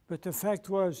 But the fact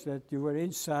was that you were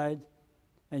inside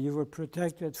and you were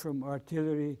protected from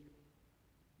artillery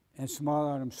and small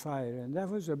arms fire, and that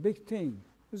was a big thing.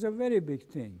 It was a very big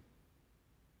thing.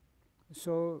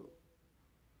 So,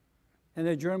 and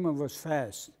the German was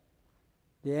fast.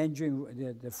 The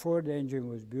engine, the Ford engine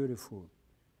was beautiful.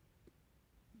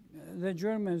 The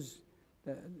Germans,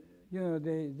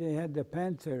 they had the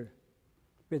Panther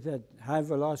with that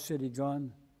high-velocity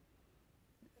gun.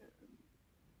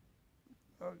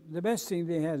 The best thing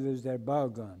they had was their bow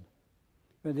gun.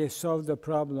 when they solved the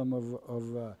problem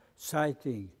of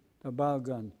sighting the ball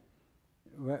gun.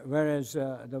 Whereas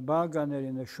the ball gunner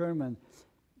in the Sherman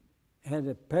had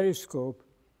a periscope,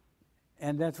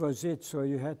 and that was it. So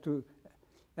you had to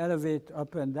elevate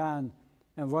up and down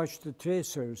and watch the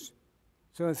tracers.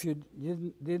 So if you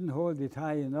didn't hold it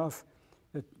high enough,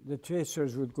 the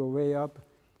tracers would go way up,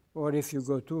 or if you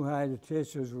go too high, the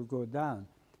tracers would go down.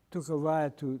 It took a while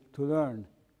to learn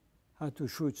how to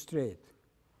shoot straight.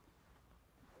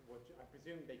 I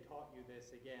presume they taught you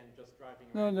this again, just driving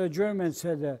No, around. the Germans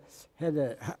had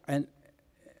a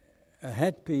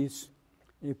headpiece.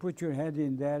 You put your head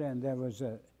in there, and there was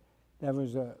a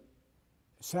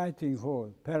sighting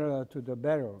hole parallel to the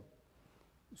barrel,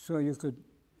 so you could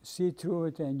see through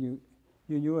it, and you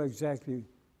knew exactly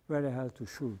where the hell to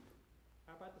shoot.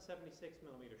 How about the 76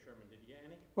 millimeter Sherman? Did you get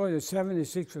any? Oh, the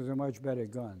 76 was a much better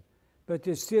gun, but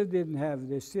they still didn't have.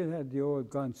 They still had the old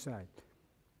gun sight,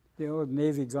 the old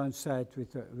Navy gun sight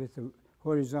with the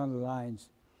horizontal lines,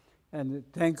 and the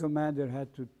tank commander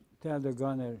had to tell the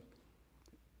gunner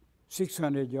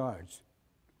 600 yards.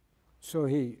 So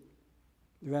he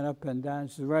went up and down,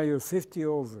 said, well, you're 50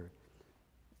 over.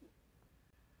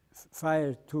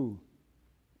 Fire 2.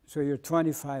 So you're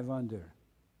 25 under.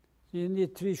 You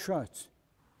need 3 shots.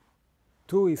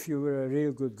 2 if you were a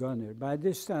real good gunner. By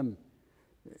this time,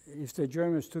 if the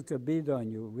Germans took a bead on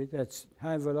you with that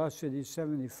high velocity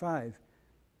 75,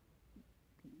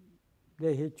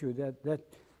 they hit you. The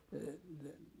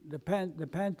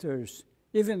Panthers,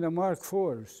 even the Mark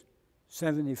IVs,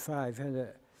 75, had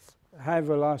a high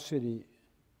velocity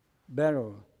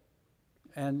barrel,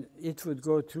 and it would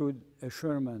go through a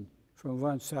Sherman from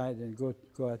one side and go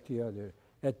at the other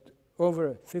at over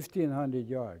 1,500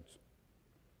 yards.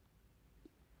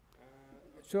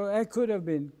 So it could have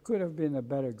been a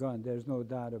better gun. There's no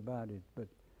doubt about it. But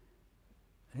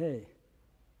hey,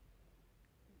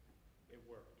 It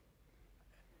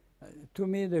worked. To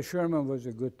me, the Sherman was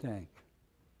a good tank.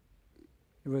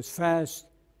 It was fast.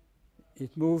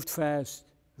 It moved fast.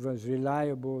 It was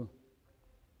reliable.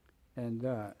 And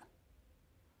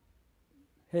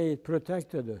hey, it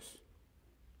protected us.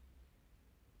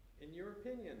 In your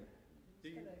opinion, do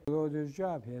you? Loader's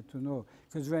job he had to know,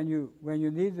 because when you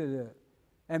needed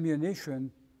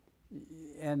ammunition,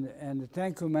 and the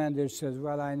tank commander says,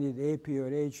 "Well, I need AP or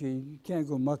HE," you can't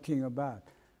go mucking about.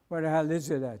 Where the hell is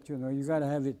it at? You got to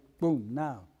have it boom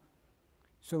now.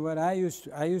 So what I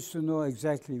used to know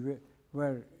exactly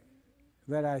where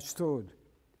I stored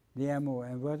the ammo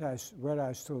and where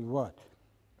I stored what.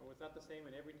 And was that the same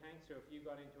in every tank? So if you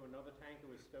got into another tank, it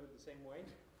was stowed the same way?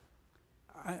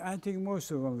 I think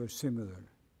most of them were similar.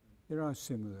 They're all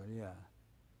similar, yeah.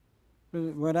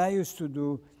 But what I used to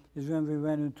do is when we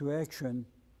went into action,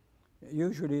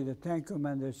 usually the tank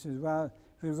commander says, well,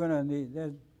 we're going to need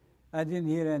that. I didn't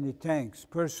hear any tanks,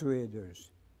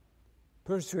 persuaders.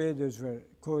 Persuaders were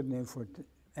code name for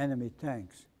enemy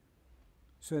tanks.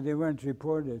 So they weren't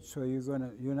reported, so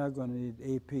you're not going to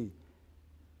need AP.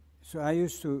 So I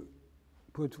used to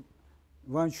put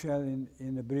one shell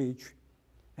in the breech.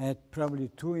 I had probably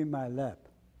 2 in my lap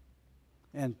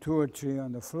and 2 or 3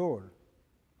 on the floor,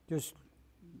 just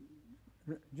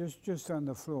on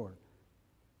the floor.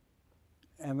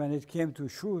 And when it came to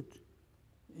shoot,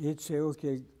 he'd say,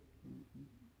 okay,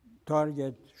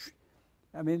 target.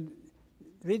 I mean,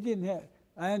 we didn't have,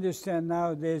 I understand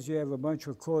nowadays you have a bunch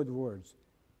of code words,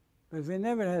 but we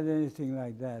never had anything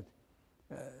like that.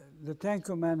 The tank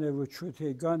commander would shoot,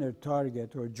 hey, gunner,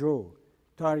 target, or Joe,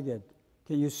 target.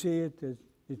 Can you see it?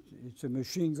 It's a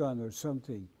machine gun or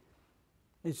something.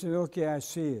 He said, okay, I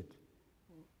see it.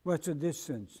 What's the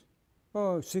distance?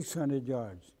 Oh, 600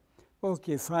 yards.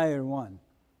 Okay, fire 1.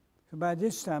 So by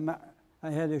this time, I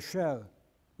had a shell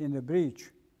in the breech,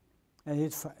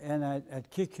 and I'd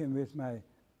kick him with my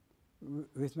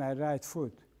right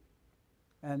foot.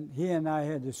 And he and I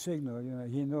had a signal.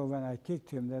 He knew when I kicked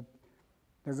him that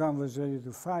the gun was ready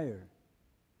to fire.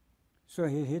 So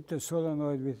he hit the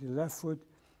solenoid with his left foot.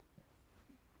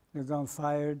 The gun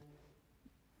fired,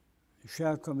 the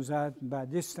shell comes out, and by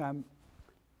this time,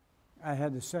 I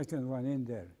had the second one in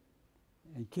there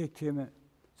and kicked him.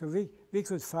 So we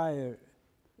could fire,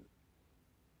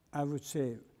 I would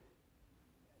say,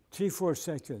 3-4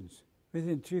 seconds.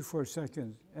 Within 3-4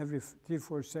 seconds, every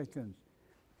 3-4 seconds,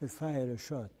 we fired a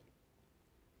shot.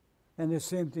 And the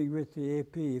same thing with the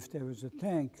AP. If there was a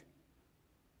tank,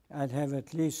 I'd have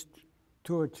at least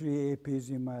 2 or 3 APs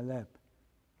in my lap,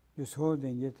 just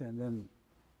holding it and then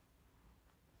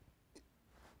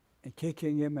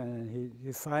kicking him, and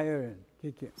he fire and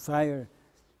kick it, fire.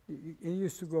 It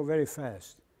used to go very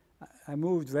fast. I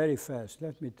moved very fast.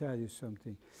 Let me tell you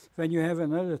something. When you have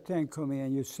another tank coming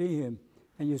and you see him,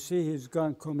 and you see his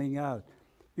gun coming out,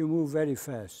 you move very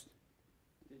fast.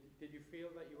 Did you feel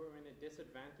that you were in a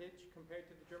disadvantage compared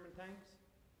to the German tanks?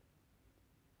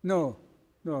 No,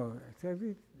 no.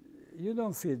 You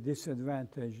don't feel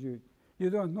disadvantaged. You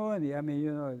don't know any. I mean,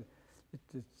 you know,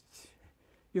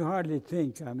 you hardly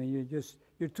think. I mean,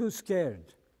 you're too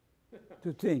scared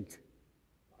to think.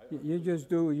 You just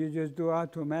do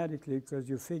automatically because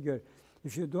you figure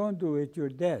if you don't do it, you're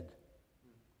dead.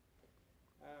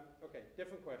 Okay,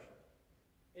 different question.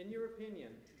 In your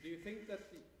opinion, do you think that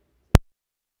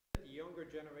the younger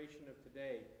generation of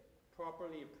today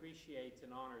properly appreciates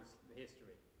and honors the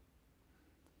history?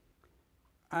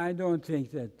 I don't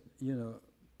think that, you know,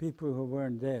 people who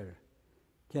weren't there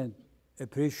can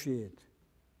appreciate.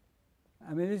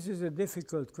 I mean, this is a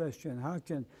difficult question.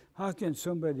 How can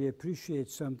somebody appreciate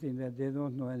something that they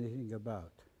don't know anything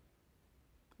about?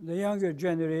 The younger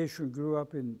generation grew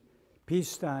up in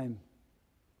peacetime,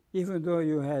 even though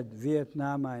you had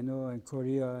Vietnam, I know, and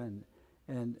Korea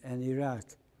and Iraq.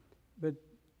 But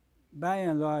by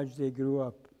and large, they grew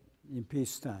up in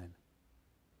peacetime.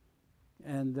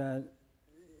 And,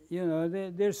 you know,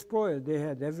 they're spoiled. They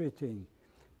had everything.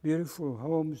 Beautiful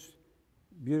homes,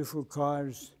 beautiful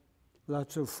cars,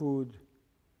 lots of food.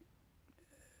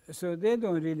 So they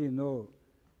don't really know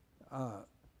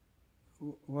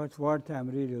what wartime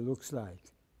really looks like.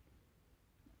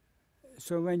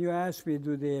 So when you ask me,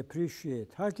 do they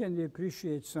appreciate, how can they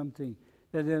appreciate something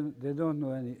that they don't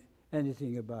know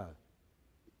anything about?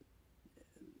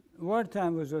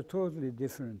 Wartime was a totally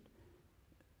different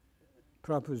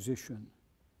proposition.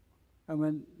 And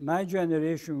when my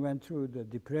generation went through the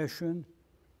Depression,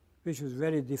 which was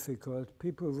very difficult,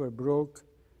 people were broke,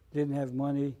 didn't have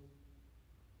money,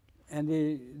 and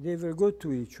they were good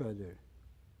to each other.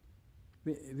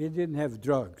 We didn't have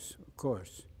drugs, of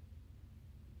course.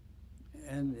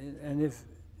 And if,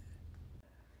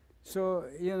 so,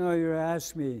 you know, you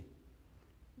ask me,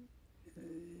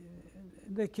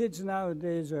 the kids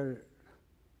nowadays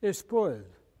they're spoiled,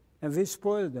 and we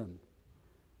spoil them.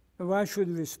 And why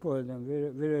shouldn't we spoil them?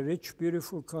 We're a rich,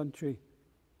 beautiful country.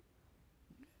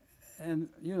 And,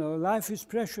 you know, life is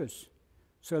precious,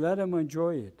 so let them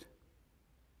enjoy it.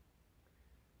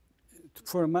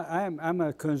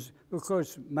 Of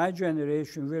course, my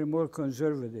generation, we're more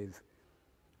conservative.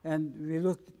 And we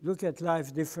look at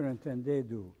life different than they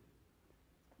do.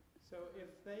 So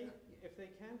if they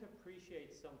can't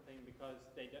appreciate something because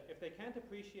if they can't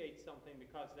appreciate something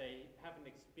because they haven't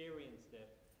experienced it,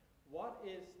 what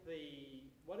is the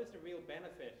real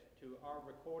benefit to our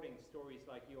recording stories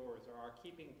like yours or our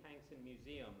keeping tanks in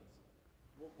museums?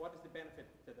 What is the benefit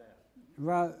to that?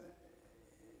 Well,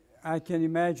 I can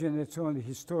imagine it's only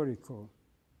historical.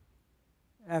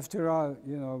 After all,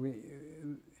 you know,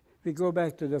 we go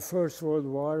back to the First World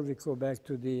War, we go back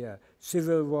to the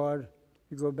Civil War,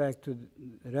 we go back to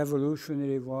the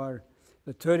Revolutionary War,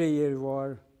 the 30-Year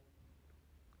War.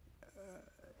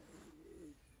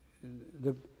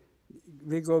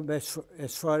 We go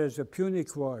as far as the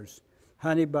Punic Wars,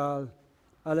 Hannibal,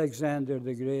 Alexander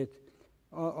the Great,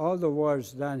 all the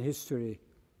wars done history.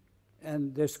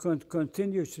 And there's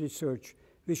continuous research,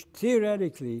 which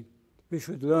theoretically we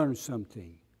should learn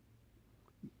something,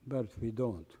 but we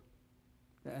don't.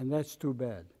 And that's too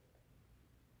bad.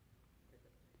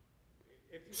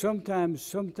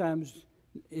 Sometimes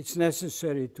it's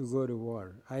necessary to go to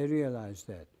war. I realize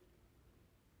that.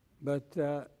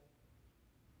 But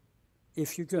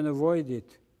if you can avoid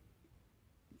it,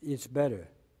 it's better.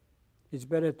 It's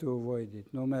better to avoid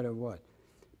it, no matter what.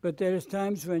 But there is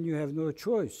times when you have no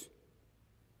choice.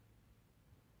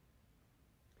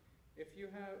 If you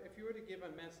were to give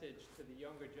a message to the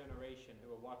younger generation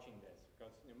who are watching this,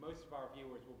 because you know, most of our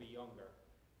viewers will be younger,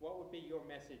 what would be your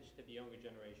message to the younger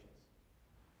generations?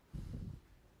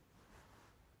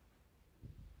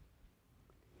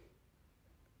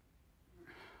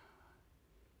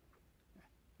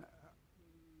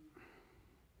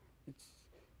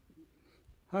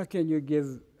 How can you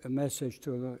give a message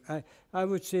to them? I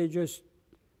would say just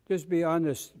be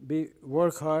honest,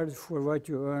 work hard for what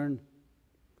you earn,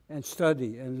 and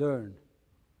study and learn.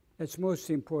 That's the most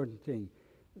important thing.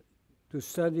 To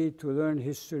study, to learn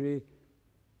history,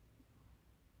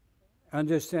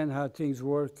 understand how things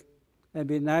work, and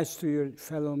be nice to your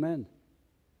fellow men,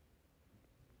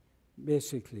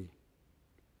 basically.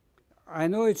 I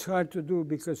know it's hard to do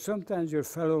because sometimes your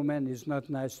fellow man is not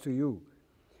nice to you.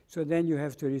 So then you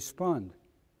have to respond.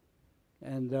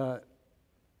 And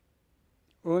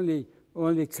only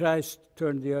Christ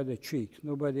turned the other cheek.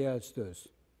 Nobody else does.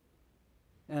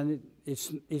 And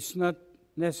it's not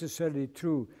necessarily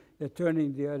true that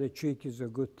turning the other cheek is a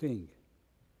good thing.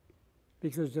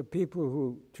 Because the people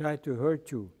who try to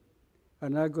hurt you are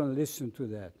not going to listen to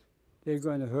that. They're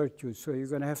going to hurt you, so you're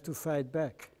going to have to fight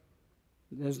back.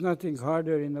 There's nothing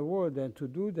harder in the world than to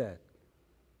do that.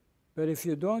 But if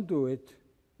you don't do it,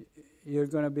 you're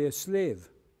going to be a slave.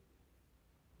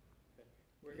 Okay.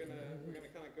 We're gonna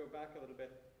kind of go back a little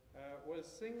bit. Was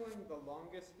singling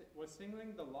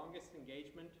the longest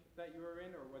engagement that you were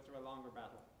in, or was there a longer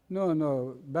battle?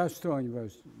 No, Bastogne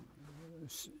was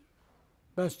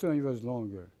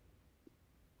longer.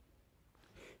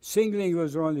 Singling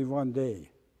was only 1 day.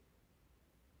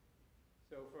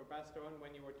 So for Bastogne,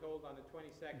 when you were told on the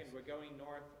 22nd we're going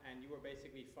north, and you were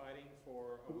basically fighting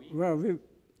for a week? Well,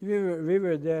 we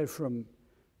were there from,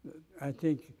 I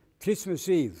think, Christmas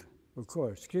Eve, of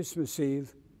course. Christmas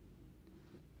Eve,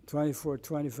 24,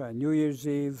 25, New Year's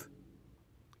Eve,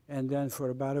 and then for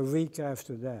about a week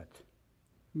after that.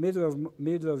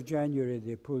 Middle of January,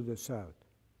 they pulled us out.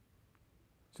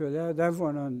 So that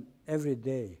went on every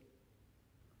day.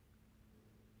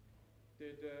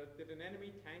 Did an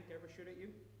enemy tank ever shoot at you?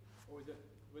 Or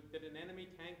did an enemy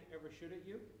tank ever shoot at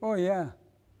you? Oh yeah,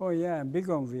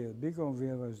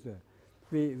 Bougainville was there.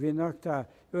 We knocked out,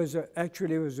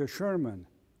 actually it was a Sherman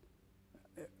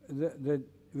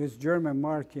with German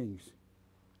markings.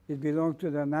 It belonged to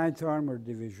the 9th Armored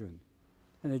Division.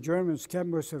 And the Germans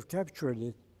must have captured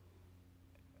it,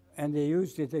 and they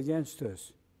used it against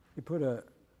us. They put a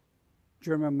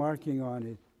German marking on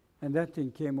it, and that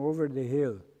thing came over the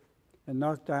hill and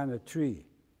knocked down a tree.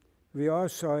 We all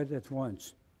saw it at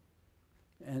once.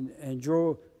 And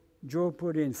Joe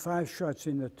put in 5 shots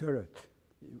in the turret.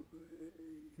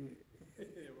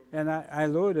 And I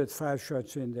loaded 5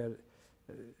 shots in there.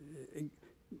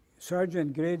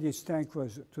 Sergeant Grady's tank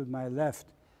was to my left.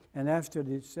 And after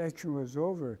the section was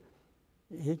over,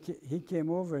 he came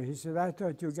over. He said, "I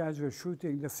thought you guys were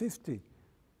shooting the 50."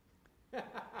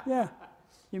 Yeah,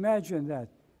 imagine that.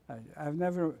 I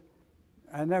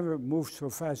never moved so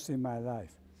fast in my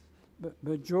life.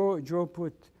 But Joe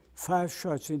put 5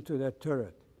 shots into that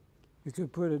turret. You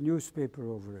could put a newspaper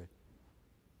over it.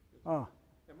 Oh.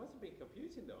 It must have been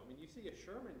confusing, though. I mean, you see a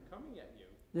Sherman coming at you.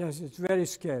 Yes, it's very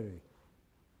scary.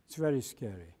 It's very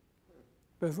scary.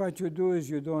 But what you do is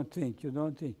you don't think.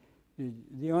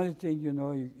 The only thing you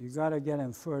know, you got to get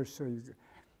him first. So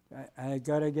I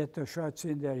got to get the shots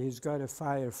in there. He's got to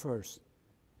fire first.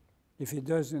 If he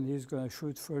doesn't, he's going to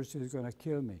shoot first. He's going to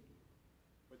kill me.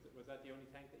 Was that the only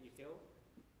tank that you killed?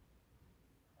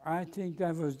 I think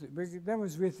that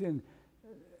was within,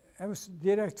 that was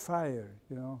direct fire,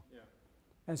 you know. Yeah.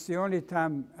 That's the only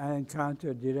time I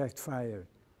encountered direct fire.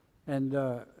 And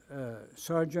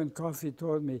Sergeant Coffey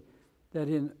told me that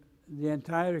in the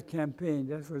entire campaign,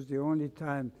 that was the only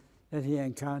time that he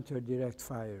encountered direct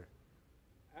fire.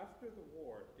 After the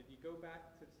war, did you go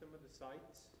back to some of the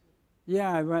sites?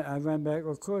 Yeah, I went back.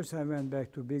 Of course, I went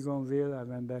back to Bougainville. I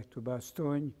went back to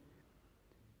Bastogne.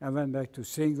 I went back to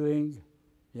Singling.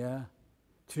 Yeah,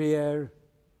 Trier.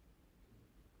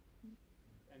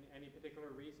 Any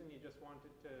particular reason you just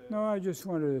wanted to? No, I just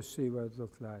wanted to see what it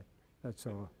looked like. That's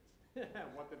all.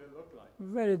 What did it look like?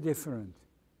 Very different.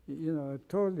 You know,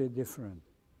 totally different.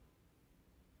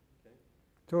 Okay.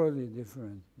 Totally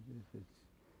different.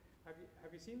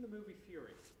 Have you seen the movie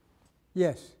Fury?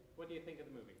 Yes. What do you think of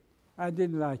the movie? I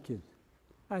didn't like it.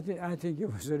 I think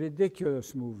it was a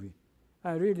ridiculous movie.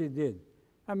 I really did.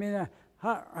 I mean,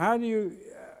 how do you...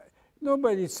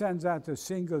 nobody sends out a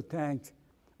single tank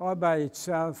all by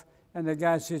itself, and the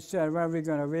guy sits there, well, we're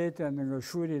going to wait and they're going to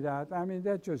shoot it out. I mean,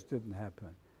 that just didn't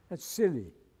happen. That's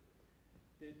silly.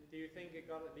 Do you think it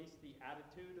got at least the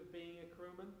attitude of being a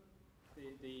crewman?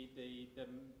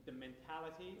 The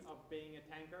mentality of being a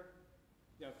tanker?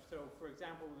 You know, so, for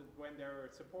example, when they're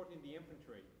supporting the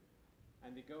infantry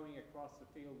and they're going across the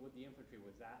field with the infantry,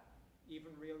 was that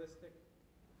even realistic?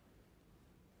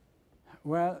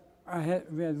 Well,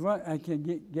 I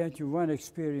can get you one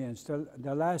experience.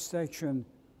 The last section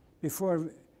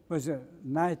before was a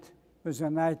night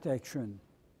action.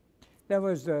 That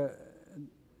was the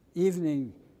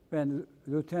evening when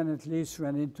Lieutenant Lease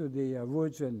went into the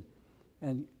woods and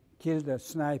killed a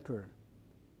sniper.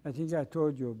 I think I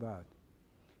told you about.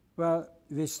 Well,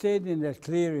 we stayed in that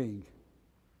clearing,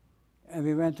 and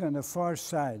we went on the far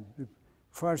side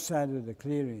of the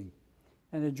clearing.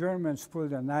 And the Germans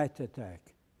pulled a night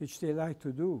attack, which they like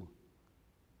to do.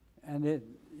 And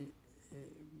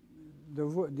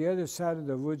the other side of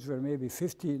the woods were maybe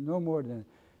 50, no more than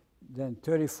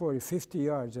 30, 40, 50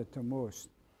 yards at the most.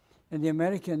 And the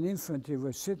American infantry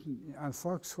was sitting on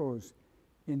foxholes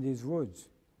in these woods.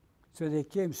 So they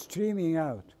came streaming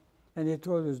out. And he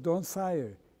told us, don't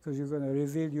fire, because you're going to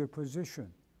reveal your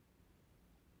position.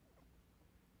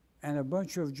 And a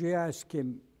bunch of GIs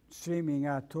came streaming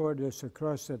out toward us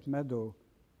across that meadow.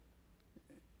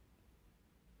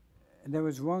 And there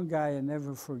was one guy I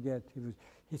never forget.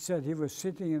 He said he was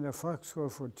sitting in the foxhole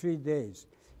for 3 days.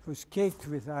 It was caked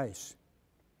with ice.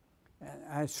 And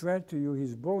I swear to you,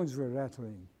 his bones were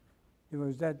rattling. He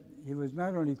was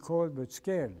not only cold, but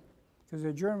scared. Because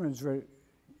the Germans were,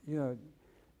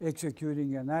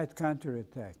 executing a night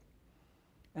counterattack.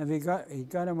 And he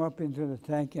got him up into the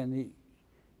tank, and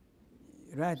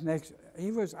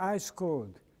he was ice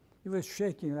cold. He was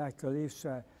shaking like a leaf,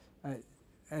 so I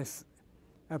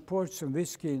poured some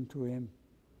whiskey into him,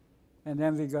 and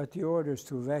then we got the orders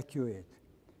to evacuate.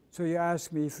 So you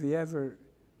asked me if we ever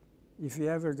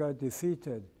got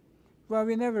defeated. Well,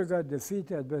 we never got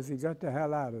defeated, but we got the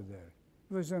hell out of there.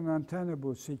 It was an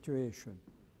untenable situation.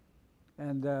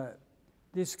 And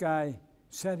this guy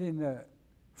sat in the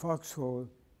foxhole,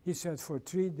 he said, for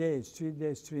 3 days, 3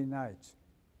 nights,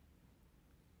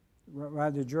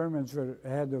 while the Germans were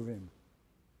ahead of him.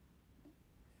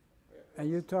 And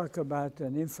you talk about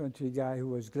an infantry guy who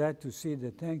was glad to see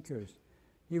the tankers.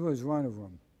 He was one of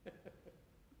them.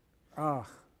 Can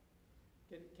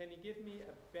you give me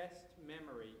a best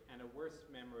memory and a worst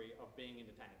memory of being in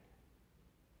the tank?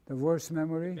 The worst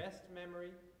memory? The best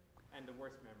memory and the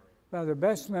worst memory. Well, the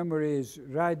best memory is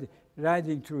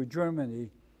riding through Germany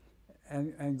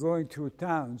and going through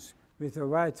towns with the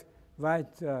white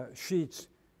sheets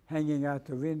hanging out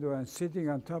the window and sitting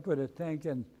on top of the tank,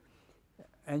 and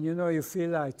you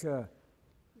feel like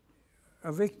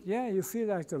you feel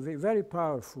like very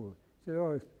powerful.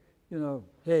 So,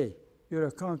 hey, you're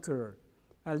a conqueror.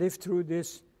 I lived through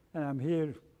this, and I'm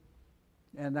here,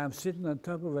 and I'm sitting on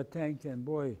top of a tank, and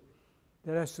boy,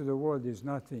 the rest of the world is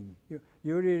nothing.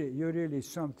 You're really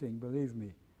something, believe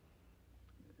me.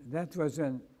 That was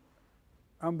an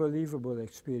unbelievable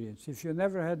experience. If you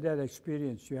never had that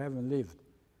experience, you haven't lived.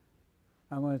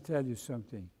 I want to tell you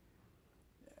something.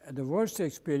 The worst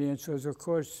experience was, of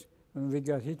course, when we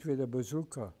got hit with a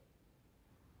bazooka.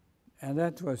 And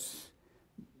that was,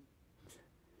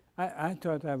 I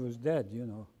thought I was dead, Did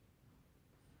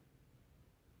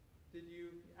you,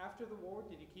 after the war,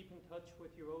 did you keep in touch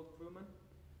with your old crewman?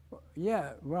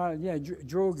 Yeah,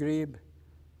 Joe Grebe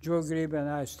and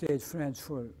I stayed friends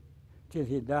till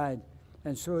he died,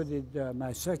 and so did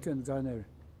my second gunner.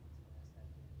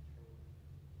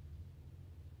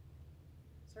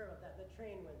 Sorry about that. The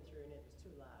train went through and it was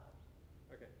too loud.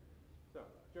 Okay, so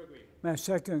Joe Grebe. My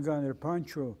second gunner,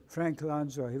 Pancho, Frank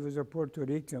Lanzo, he was a Puerto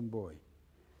Rican boy.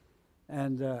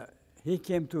 And he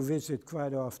came to visit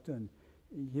quite often.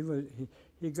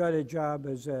 He got a job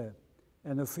as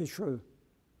an official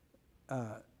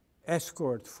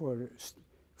escort for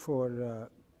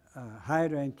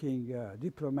high-ranking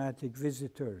diplomatic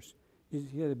visitors.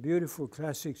 He had a beautiful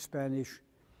classic Spanish.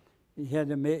 He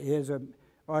has an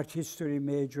art history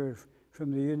major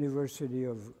from the University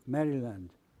of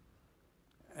Maryland.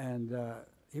 And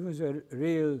he was a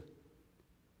real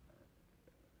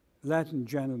Latin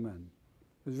gentleman.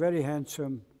 He was very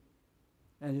handsome,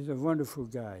 and he's a wonderful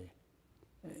guy.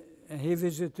 And he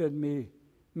visited me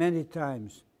many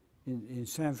times in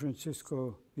San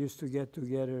Francisco. We used to get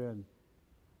together, and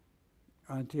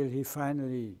until he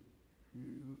finally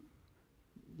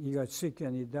he got sick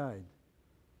and he died.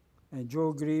 And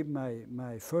Joe Grebe,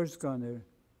 my first gunner,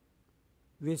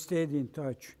 we stayed in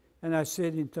touch. And I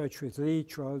stayed in touch with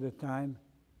Leach all the time.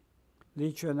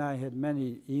 Leach and I had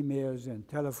many emails and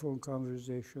telephone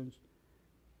conversations.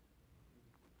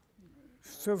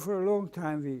 So for a long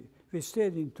time, we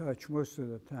stayed in touch most of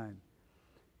the time.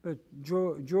 But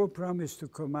Joe promised to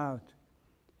come out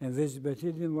and visit, but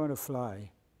he didn't want to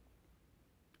fly.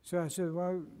 So I said,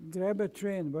 well, grab a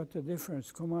train, what the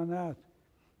difference, come on out.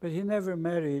 But he never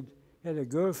married, he had a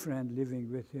girlfriend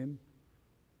living with him.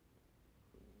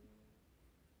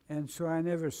 And so I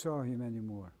never saw him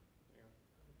anymore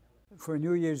for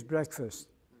New Year's breakfast.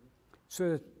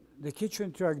 So the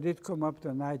kitchen truck did come up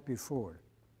the night before.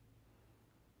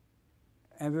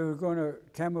 And we were going to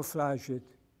camouflage it.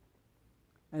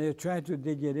 And they tried to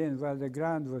dig it in. Well, the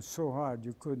ground was so hard,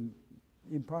 you couldn't,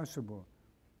 impossible.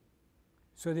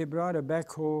 So they brought a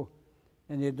backhoe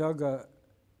and they dug a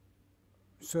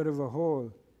sort of a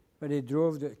hole, but they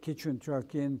drove the kitchen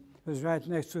truck in. It was right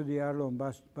next to the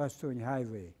Arlon-Bastogne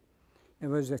highway. It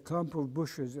was a clump of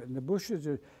bushes, and the bushes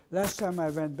are, last time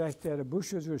I went back there, the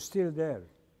bushes were still there.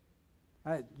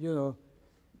 And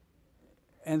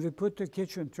we put the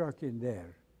kitchen truck in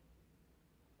there.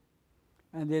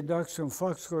 And they dug some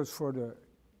foxholes for the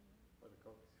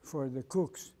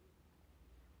cooks.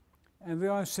 And we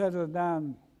all settled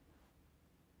down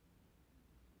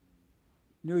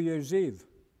New Year's Eve.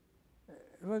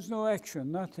 There was no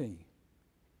action, nothing.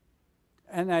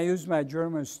 And I used my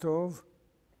German stove.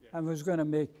 Yeah. I was going to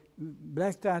make,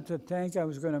 blacked out the tank, I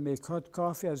was going to make hot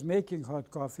coffee. I was making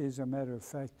hot coffee, as a matter of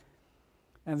fact.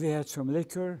 And we had some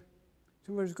liquor.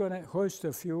 So we was going to hoist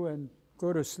a few and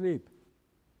go to sleep.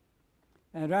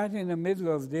 And right in the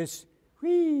middle of this,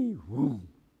 whee, whoom,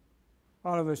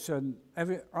 all of a sudden,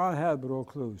 all hell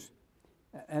broke loose.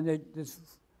 And this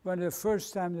one of the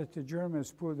first time that the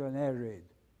Germans pulled an air raid.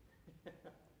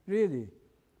 Really,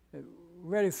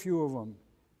 very few of them.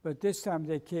 But this time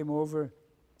they came over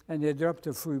and they dropped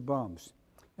a few bombs.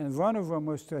 And one of them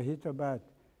must have hit about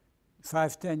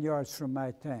 5-10 yards from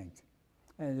my tank.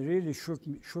 And it really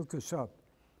shook us up.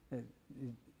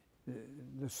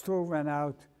 The stove went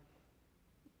out,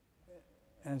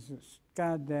 and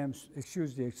goddamn,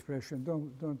 excuse the expression,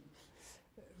 don't,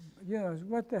 you know,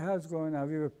 what the hell's going on?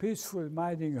 We were peaceful,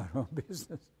 minding our own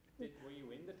business. Were you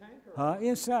in the tank? Or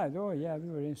Inside, oh yeah, we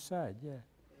were inside, yeah.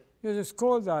 It was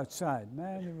cold outside,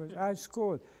 man, it was ice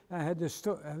cold. I had the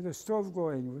stove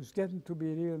going, it was getting to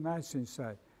be real nice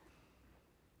inside.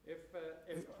 If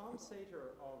Tom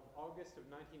Sator of August of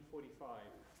 1945,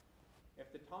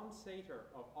 if the Tom Sator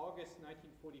of August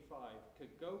 1945 could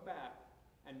go back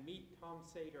and meet Tom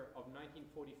Sator of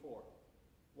 1944,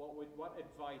 what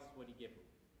advice would he give him?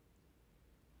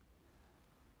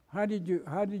 How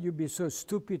did you be so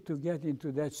stupid to get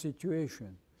into that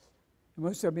situation? There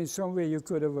must have been some way you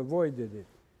could have avoided it.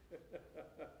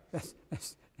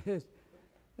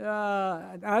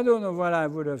 I don't know what I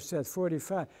would have said,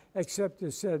 45, except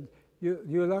to said,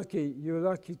 you're lucky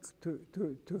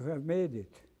to have made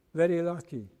it. Very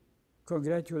lucky.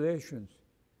 Congratulations.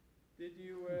 Did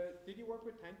you work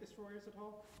with tank destroyers at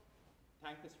all?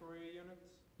 Tank destroyer units?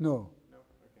 No. No?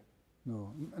 Okay.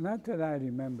 No, not that I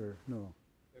remember, no.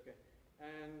 Okay.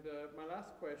 And my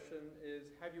last question is,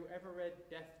 have you ever read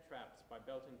Death Traps by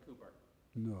Belton Cooper?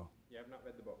 No. You have not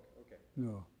read the book? Okay.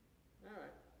 No. All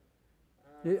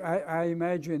right. I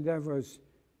imagine that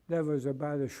was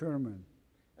about a Sherman.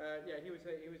 Yeah, he was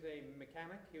a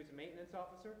mechanic. He was a maintenance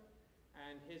officer,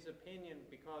 and his opinion,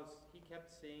 because he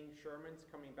kept seeing Shermans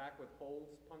coming back with holes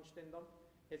punched in them,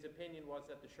 his opinion was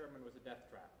that the Sherman was a death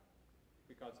trap,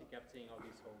 because he kept seeing all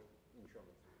these holes in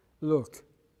Shermans. Look,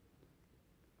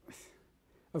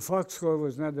 a foxhole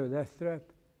was not a death trap.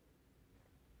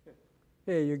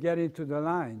 Hey, you get into the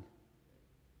line.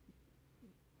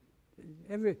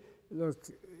 Look,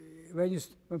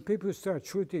 when people start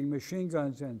shooting machine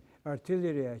guns and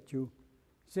artillery at you,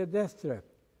 it's a death trap.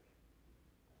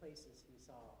 Places he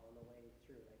saw on the way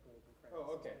through, like going from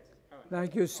Oh, okay. All right.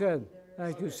 Like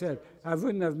you said, I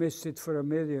wouldn't have missed it for $1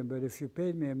 million, but if you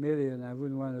paid me $1 million, I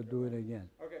wouldn't want to do it again.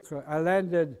 Okay. So I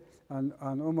landed on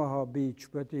Omaha Beach,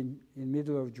 but in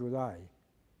middle of July.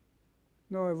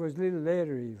 No, it was a little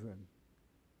later even.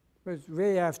 It was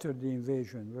way after the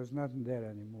invasion. There was nothing there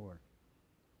anymore.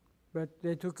 But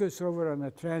they took us over on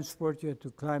a transport. You had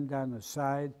to climb down the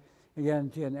side, again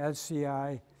to an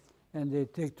LCI, and they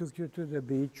took you to the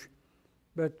beach.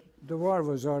 But the war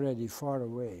was already far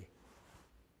away.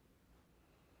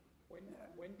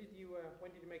 When did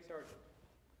you make sergeant?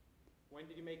 When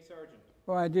did you make sergeant?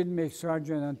 Oh, I didn't make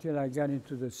sergeant until I got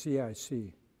into the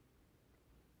CIC.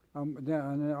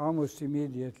 Then almost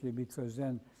immediately, because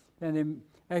then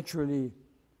actually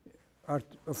our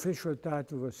official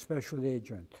title was special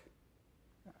agent.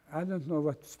 I don't know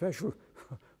what special,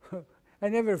 I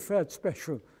never felt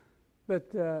special, but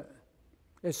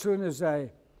as soon as I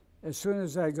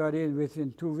got in,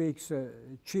 within 2 weeks,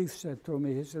 chief said to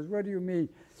me, he says, "What do you mean?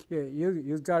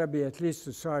 You've got to be at least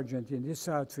a sergeant. In this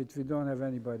outfit, we don't have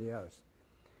anybody else."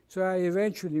 So I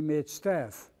eventually made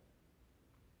staff.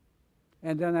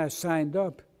 And then I signed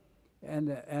up, and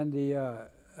the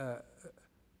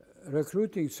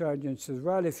recruiting sergeant says,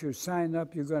 "Well, if you sign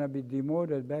up, you're going to be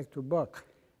demoted back to Buck."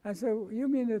 I said, "You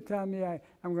mean to tell me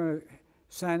I'm going to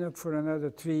sign up for another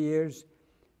 3 years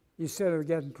instead of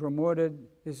getting promoted?"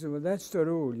 He said, "Well, that's the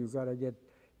rule. You got to get,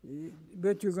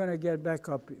 but you're going to get back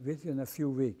up within a few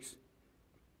weeks."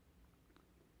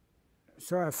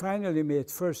 So I finally made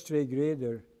first-rate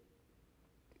grader.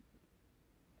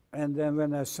 And then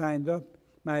when I signed up,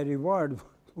 my reward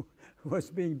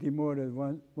was being demoted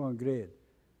one grade.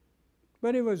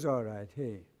 But it was all right,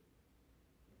 hey.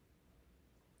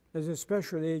 As a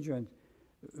special agent,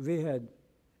 we had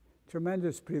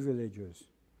tremendous privileges.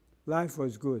 Life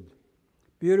was good.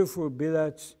 Beautiful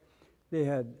billets. We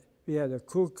had a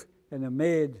cook and a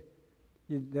maid.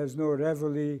 There's no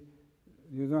reveille.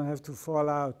 You don't have to fall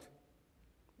out.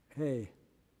 Hey,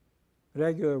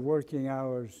 regular working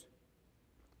hours.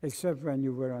 except when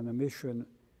you were on a mission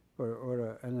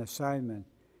or an assignment,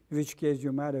 in which case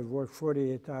you might have worked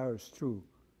 48 hours through,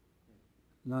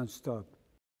 nonstop.